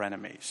love our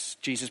enemies.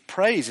 Jesus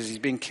prays as he's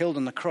being killed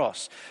on the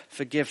cross,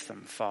 "Forgive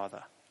them,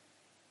 Father."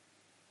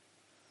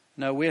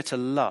 No, we're to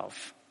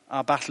love.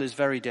 Our battle is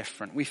very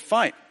different. We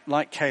fight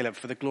like Caleb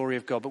for the glory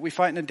of God, but we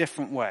fight in a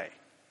different way.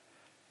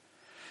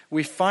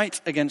 We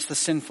fight against the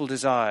sinful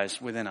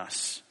desires within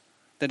us.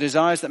 The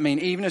desires that mean,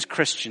 even as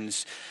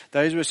Christians,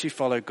 those of us who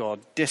follow God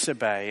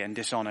disobey and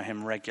dishonor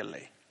him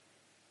regularly.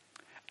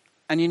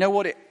 And you know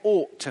what? It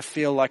ought to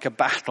feel like a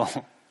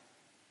battle.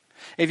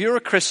 If you're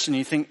a Christian,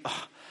 you think,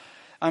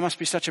 I must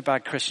be such a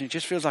bad Christian. It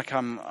just feels like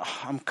I'm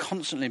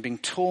constantly being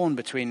torn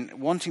between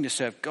wanting to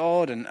serve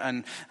God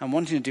and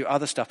wanting to do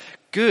other stuff.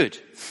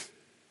 Good.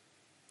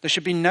 There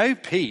should be no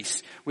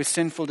peace with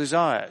sinful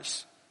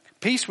desires.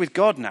 Peace with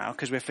God now,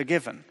 because we're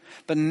forgiven,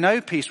 but no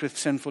peace with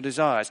sinful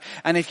desires.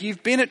 And if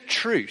you've been at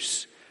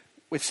truce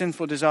with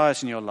sinful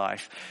desires in your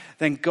life,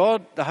 then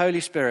God, the Holy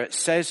Spirit,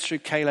 says through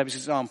Caleb's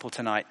example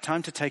tonight,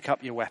 time to take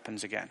up your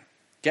weapons again.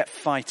 Get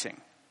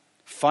fighting.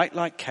 Fight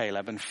like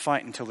Caleb and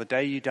fight until the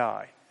day you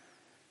die.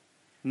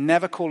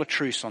 Never call a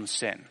truce on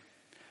sin.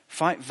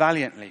 Fight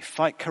valiantly,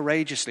 fight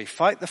courageously,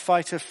 fight the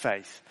fight of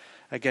faith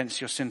against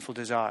your sinful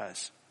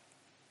desires.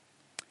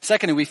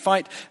 Secondly, we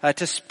fight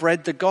to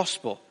spread the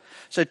gospel.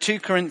 So 2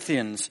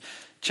 Corinthians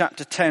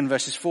chapter 10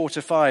 verses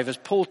 4-5, as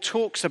Paul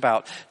talks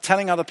about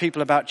telling other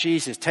people about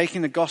Jesus,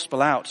 taking the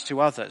gospel out to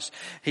others,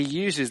 he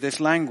uses this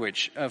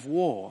language of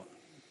war.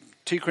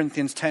 2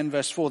 Corinthians 10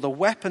 verse 4, the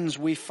weapons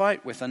we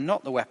fight with are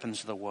not the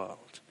weapons of the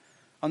world.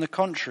 On the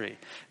contrary,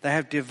 they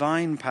have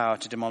divine power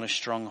to demolish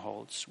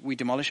strongholds. We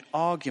demolish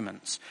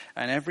arguments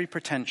and every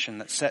pretension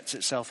that sets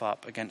itself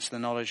up against the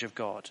knowledge of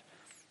God.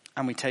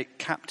 And we take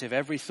captive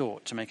every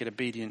thought to make it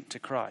obedient to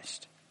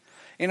Christ.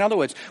 In other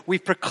words, we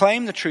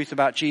proclaim the truth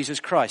about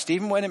Jesus Christ,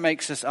 even when it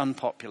makes us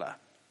unpopular,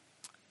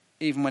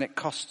 even when it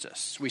costs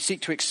us. We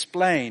seek to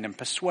explain and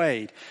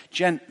persuade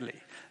gently,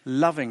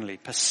 lovingly,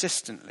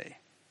 persistently.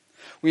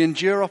 We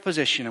endure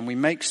opposition and we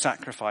make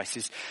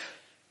sacrifices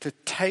to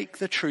take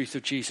the truth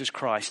of Jesus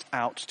Christ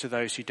out to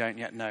those who don't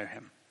yet know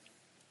him.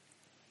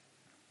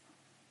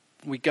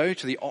 We go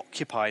to the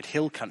occupied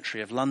hill country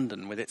of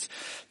London with its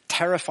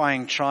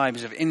terrifying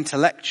tribes of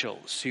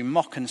intellectuals who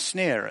mock and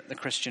sneer at the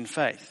Christian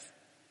faith,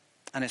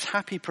 and its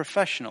happy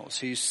professionals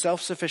whose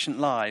self-sufficient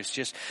lives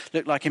just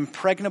look like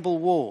impregnable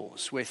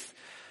walls with,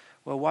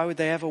 well, why would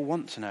they ever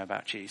want to know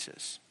about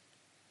Jesus?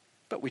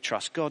 But we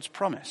trust God's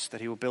promise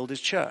that he will build his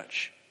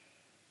church.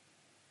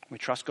 We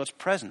trust God's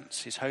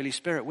presence, his Holy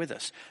Spirit with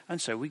us, and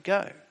so we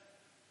go.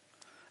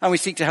 And we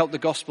seek to help the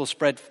gospel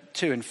spread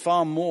too in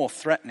far more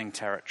threatening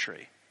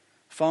territory,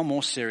 far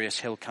more serious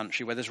hill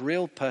country where there's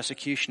real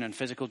persecution and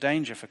physical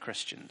danger for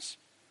Christians.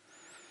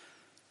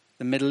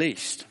 The Middle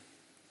East,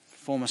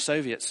 former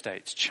Soviet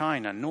states,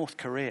 China, North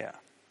Korea.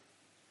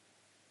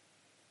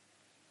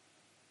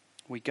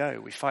 We go,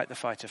 we fight the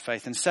fight of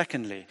faith. And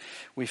secondly,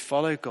 we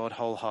follow God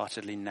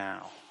wholeheartedly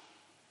now.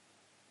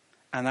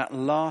 And that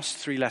last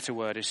 3-letter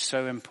word is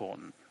so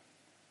important.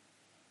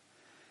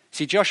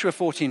 See, Joshua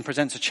 14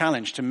 presents a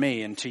challenge to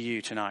me and to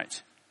you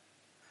tonight.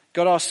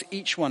 God asks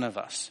each one of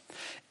us,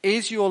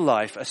 is your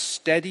life a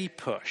steady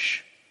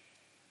push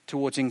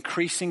towards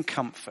increasing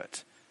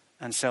comfort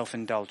and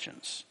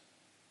self-indulgence?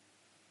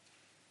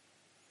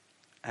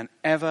 An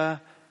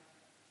ever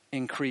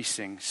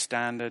increasing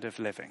standard of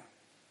living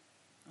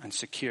and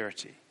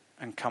security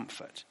and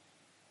comfort?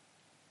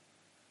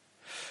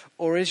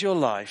 Or is your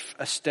life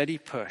a steady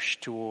push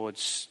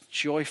towards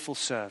joyful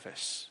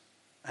service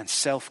and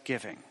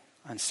self-giving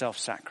and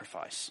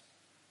self-sacrifice?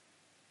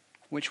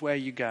 Which way are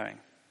you going?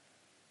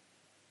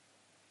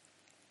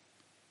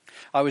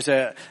 I was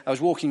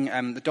walking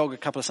the dog a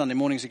couple of Sunday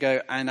mornings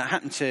ago, and I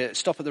happened to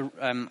stop at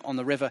on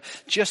the river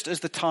just as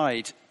the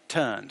tide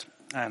turned.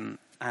 And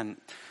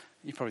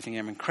you probably think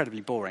I'm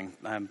incredibly boring,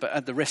 but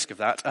at the risk of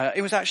that,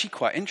 it was actually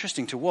quite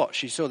interesting to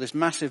watch. You saw this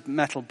massive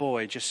metal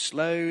buoy just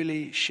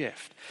slowly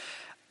shift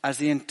as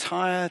the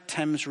entire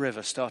Thames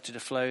River started to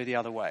flow the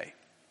other way,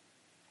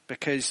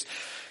 because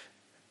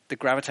the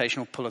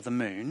gravitational pull of the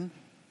moon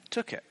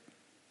took it.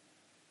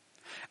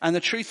 And the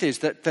truth is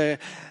that the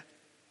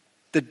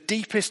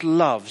deepest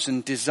loves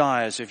and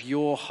desires of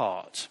your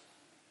heart,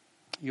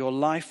 your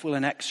life will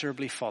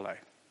inexorably follow.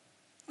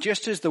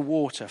 Just as the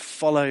water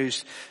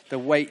follows the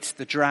weight,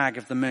 the drag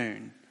of the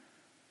moon.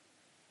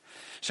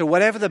 So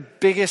whatever the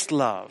biggest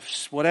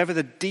loves, whatever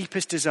the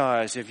deepest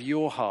desires of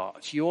your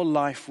heart, your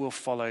life will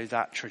follow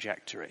that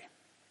trajectory.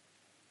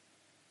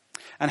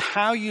 And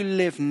how you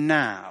live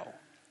now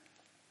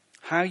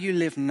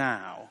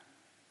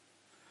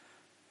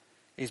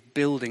is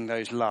building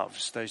those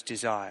loves, those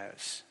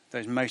desires,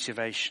 those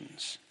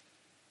motivations.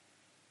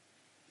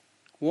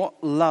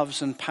 What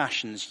loves and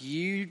passions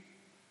you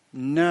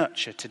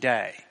nurture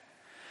today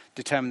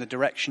determine the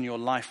direction your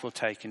life will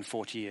take in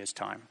 40 years'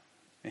 time,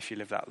 if you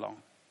live that long.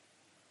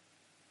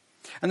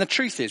 And the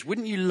truth is,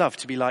 wouldn't you love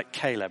to be like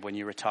Caleb when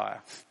you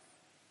retire?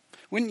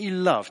 Wouldn't you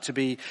love to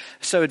be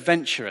so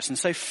adventurous and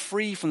so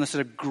free from the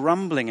sort of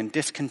grumbling and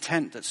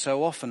discontent that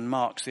so often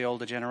marks the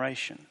older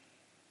generation?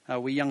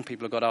 We young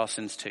people have got our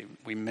sins too.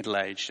 We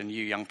middle-aged and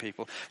you young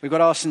people, we've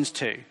got our sins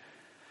too.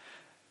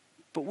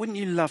 But wouldn't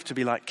you love to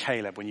be like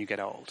Caleb when you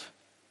get old?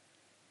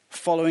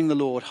 Following the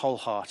Lord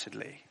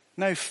wholeheartedly.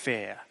 No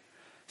fear.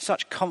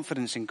 Such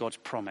confidence in God's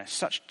promise.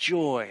 Such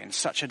joy and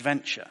such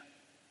adventure.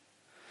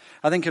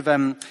 I think of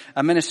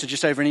a minister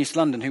just over in East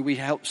London who we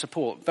helped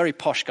support. Very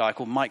posh guy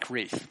called Mike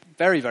Reith.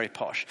 Very, very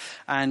posh.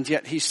 And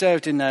yet he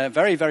served in a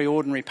very, very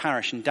ordinary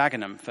parish in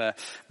Dagenham for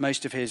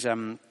most of his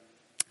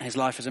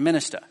life as a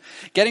minister.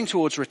 Getting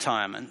towards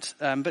retirement,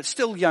 but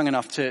still young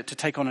enough to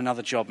take on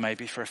another job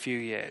maybe for a few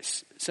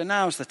years. So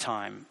now's the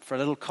time for a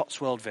little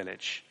Cotswold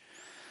village.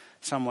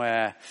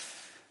 Somewhere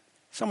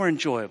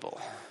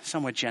enjoyable,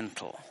 somewhere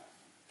gentle,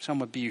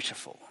 somewhere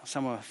beautiful,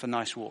 somewhere for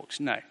nice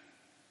walks. No.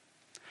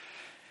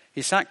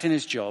 He sacked in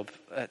his job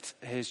at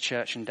his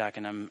church in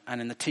Dagenham,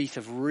 and in the teeth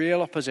of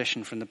real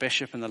opposition from the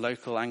bishop and the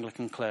local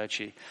Anglican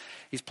clergy,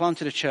 he's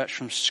planted a church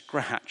from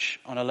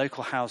scratch on a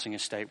local housing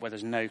estate where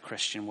there's no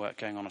Christian work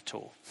going on at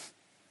all.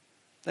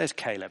 There's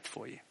Caleb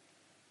for you.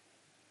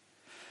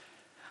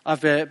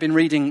 I've been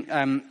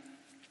reading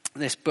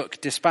this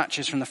book,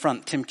 Dispatches from the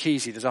Front, Tim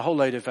Kesey. There's a whole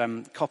load of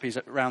copies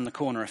around the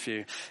corner if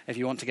you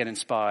want to get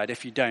inspired.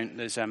 If you don't,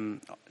 there's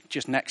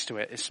just next to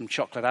it is some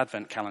chocolate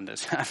advent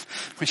calendars,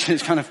 which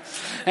is kind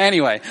of...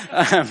 Anyway,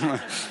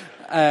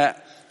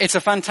 it's a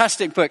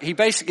fantastic book.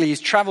 He's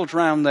travelled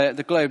around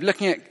the globe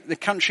looking at the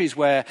countries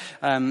where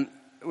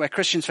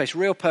Christians face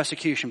real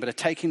persecution but are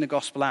taking the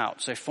gospel out.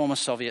 So former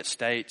Soviet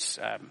states,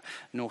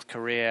 North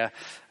Korea,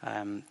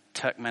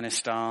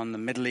 Turkmenistan, the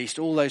Middle East,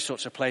 all those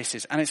sorts of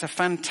places. And it's a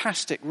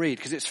fantastic read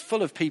because it's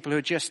full of people who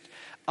are just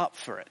up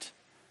for it.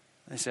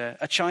 There's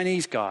a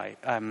Chinese guy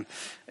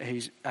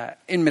who's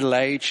in middle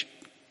age,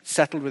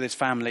 settled with his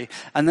family,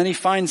 and then he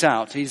finds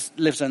out, he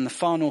lives in the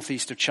far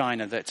northeast of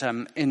China, that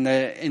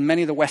in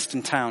many of the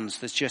western towns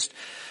there's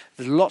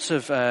lots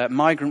of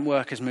migrant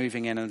workers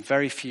moving in and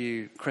very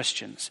few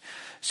Christians.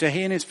 So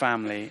he and his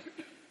family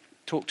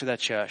talk to their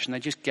church and they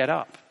just get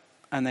up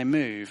and they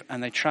move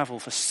and they travel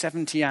for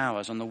 70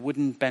 hours on the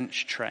wooden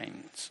bench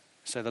trains.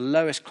 So the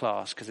lowest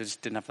class, because they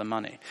just didn't have the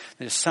money.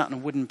 They just sat on a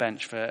wooden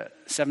bench for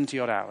 70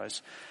 odd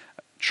hours,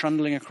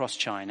 trundling across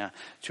China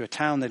to a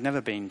town they'd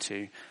never been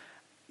to,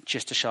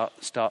 just to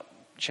start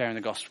sharing the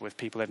gospel with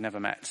people they've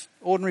never met.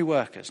 Ordinary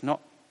workers, not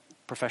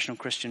professional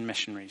Christian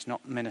missionaries,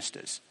 not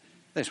ministers.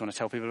 They just want to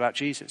tell people about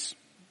Jesus.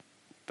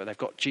 But they've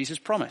got Jesus'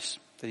 promise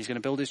that he's going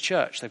to build his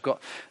church. They've got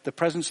the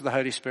presence of the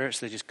Holy Spirit,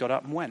 so they just got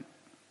up and went.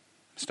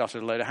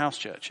 Started a load of house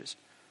churches.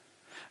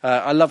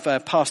 I love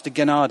Pastor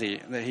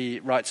Gennady that he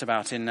writes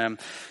about in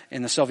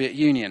the Soviet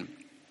Union.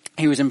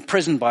 He was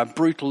imprisoned by a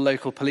brutal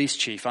local police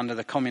chief under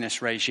the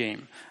communist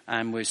regime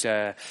and was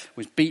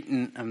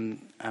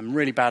beaten and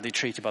really badly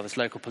treated by this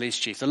local police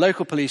chief. The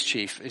local police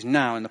chief is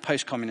now in the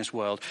post-communist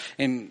world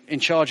in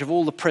charge of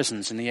all the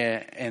prisons in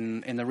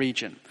the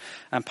region.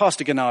 And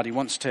Pastor Gennady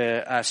wants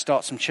to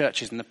start some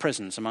churches in the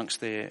prisons amongst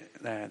the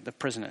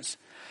prisoners.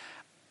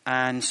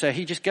 And so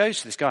he just goes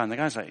to this guy, and the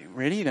guy's like,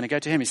 "Really? You're going to go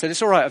to him?" He said,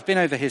 "It's all right, I've been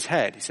over his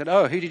head." He said,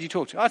 "Oh, who did you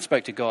talk to?" "I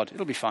spoke to God,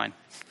 it'll be fine."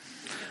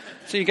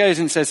 So he goes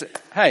and says,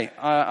 "Hey,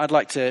 I'd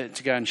like to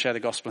go and share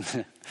the gospel."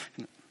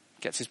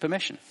 Gets his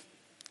permission.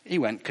 He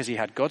went because he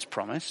had God's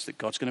promise that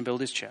God's going to build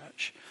his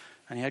church,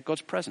 and he had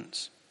God's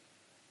presence.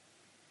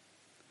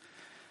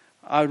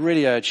 I would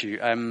really urge you,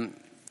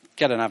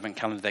 get an Advent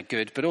calendar, they're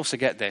good, but also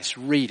get this,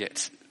 read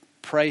it,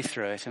 pray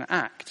through it, and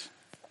act.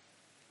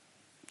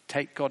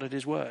 Take God at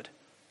his word.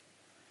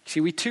 See,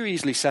 we too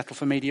easily settle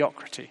for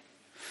mediocrity.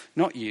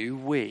 Not you,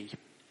 we.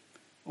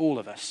 All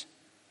of us.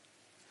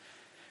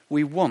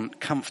 We want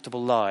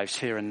comfortable lives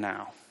here and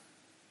now.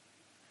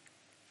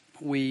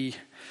 We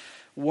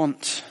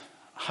want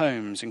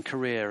homes and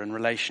career and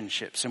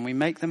relationships, and we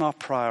make them our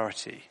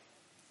priority.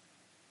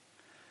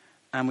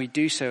 And we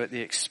do so at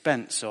the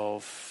expense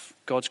of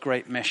God's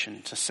great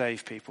mission to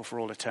save people for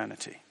all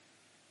eternity.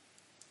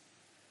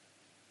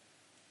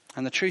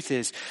 And the truth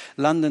is,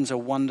 London's a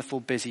wonderful,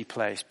 busy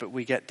place, but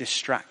we get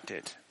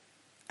distracted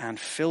and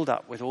filled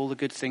up with all the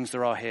good things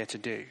there are here to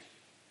do.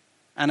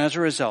 And as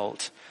a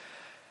result,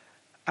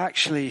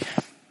 actually,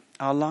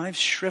 our lives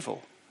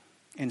shrivel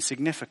in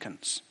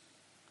significance.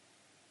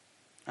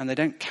 And they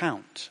don't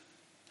count.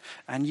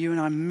 And you and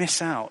I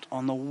miss out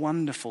on the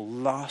wonderful,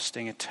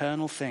 lasting,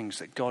 eternal things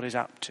that God is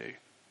up to.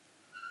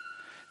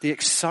 The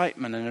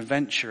excitement and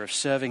adventure of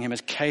serving him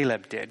as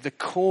Caleb did. The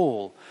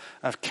call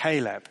of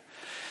Caleb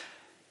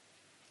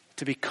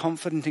to be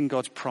confident in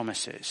God's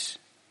promises,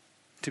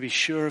 to be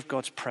sure of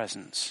God's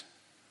presence,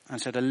 and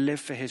so to live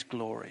for his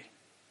glory.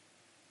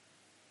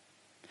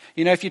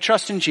 You know, if you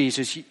trust in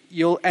Jesus,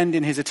 you'll end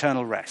in his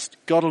eternal rest.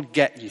 God will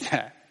get you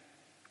there.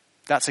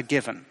 That's a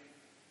given.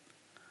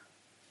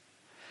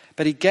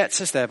 But he gets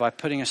us there by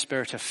putting a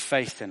spirit of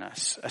faith in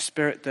us, a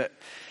spirit that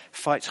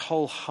fights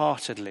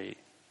wholeheartedly,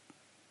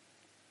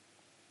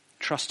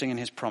 trusting in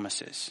his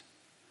promises,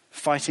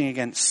 fighting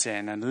against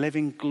sin and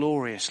living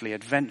gloriously,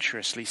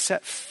 adventurously,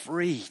 set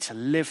free to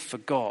live for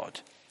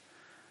God,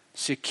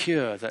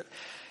 secure that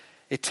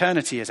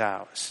eternity is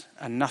ours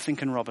and nothing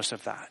can rob us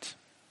of that.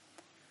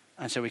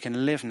 And so we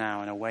can live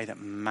now in a way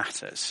that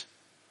matters,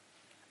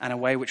 and a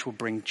way which will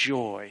bring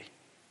joy,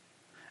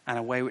 and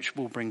a way which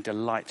will bring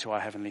delight to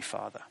our Heavenly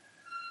Father.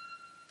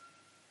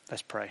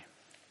 Let's pray.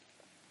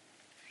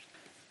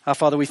 Our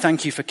Father, we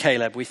thank you for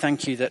Caleb. We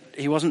thank you that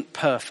he wasn't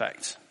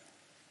perfect.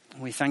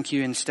 We thank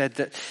you instead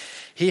that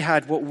he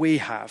had what we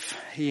have.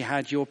 He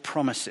had your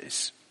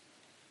promises,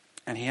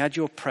 and he had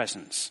your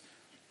presence.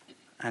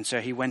 And so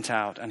he went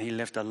out and he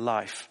lived a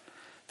life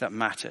that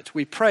mattered.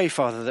 We pray,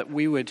 Father, that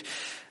we would,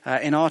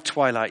 in our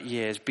twilight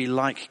years, be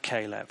like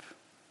Caleb.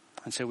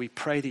 And so we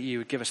pray that you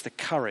would give us the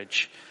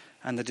courage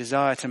and the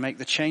desire to make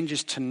the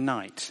changes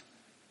tonight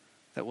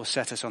that will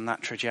set us on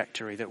that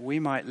trajectory, that we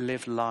might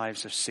live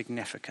lives of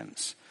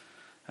significance,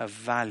 of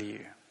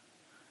value,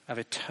 of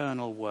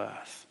eternal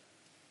worth.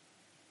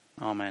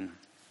 Amen.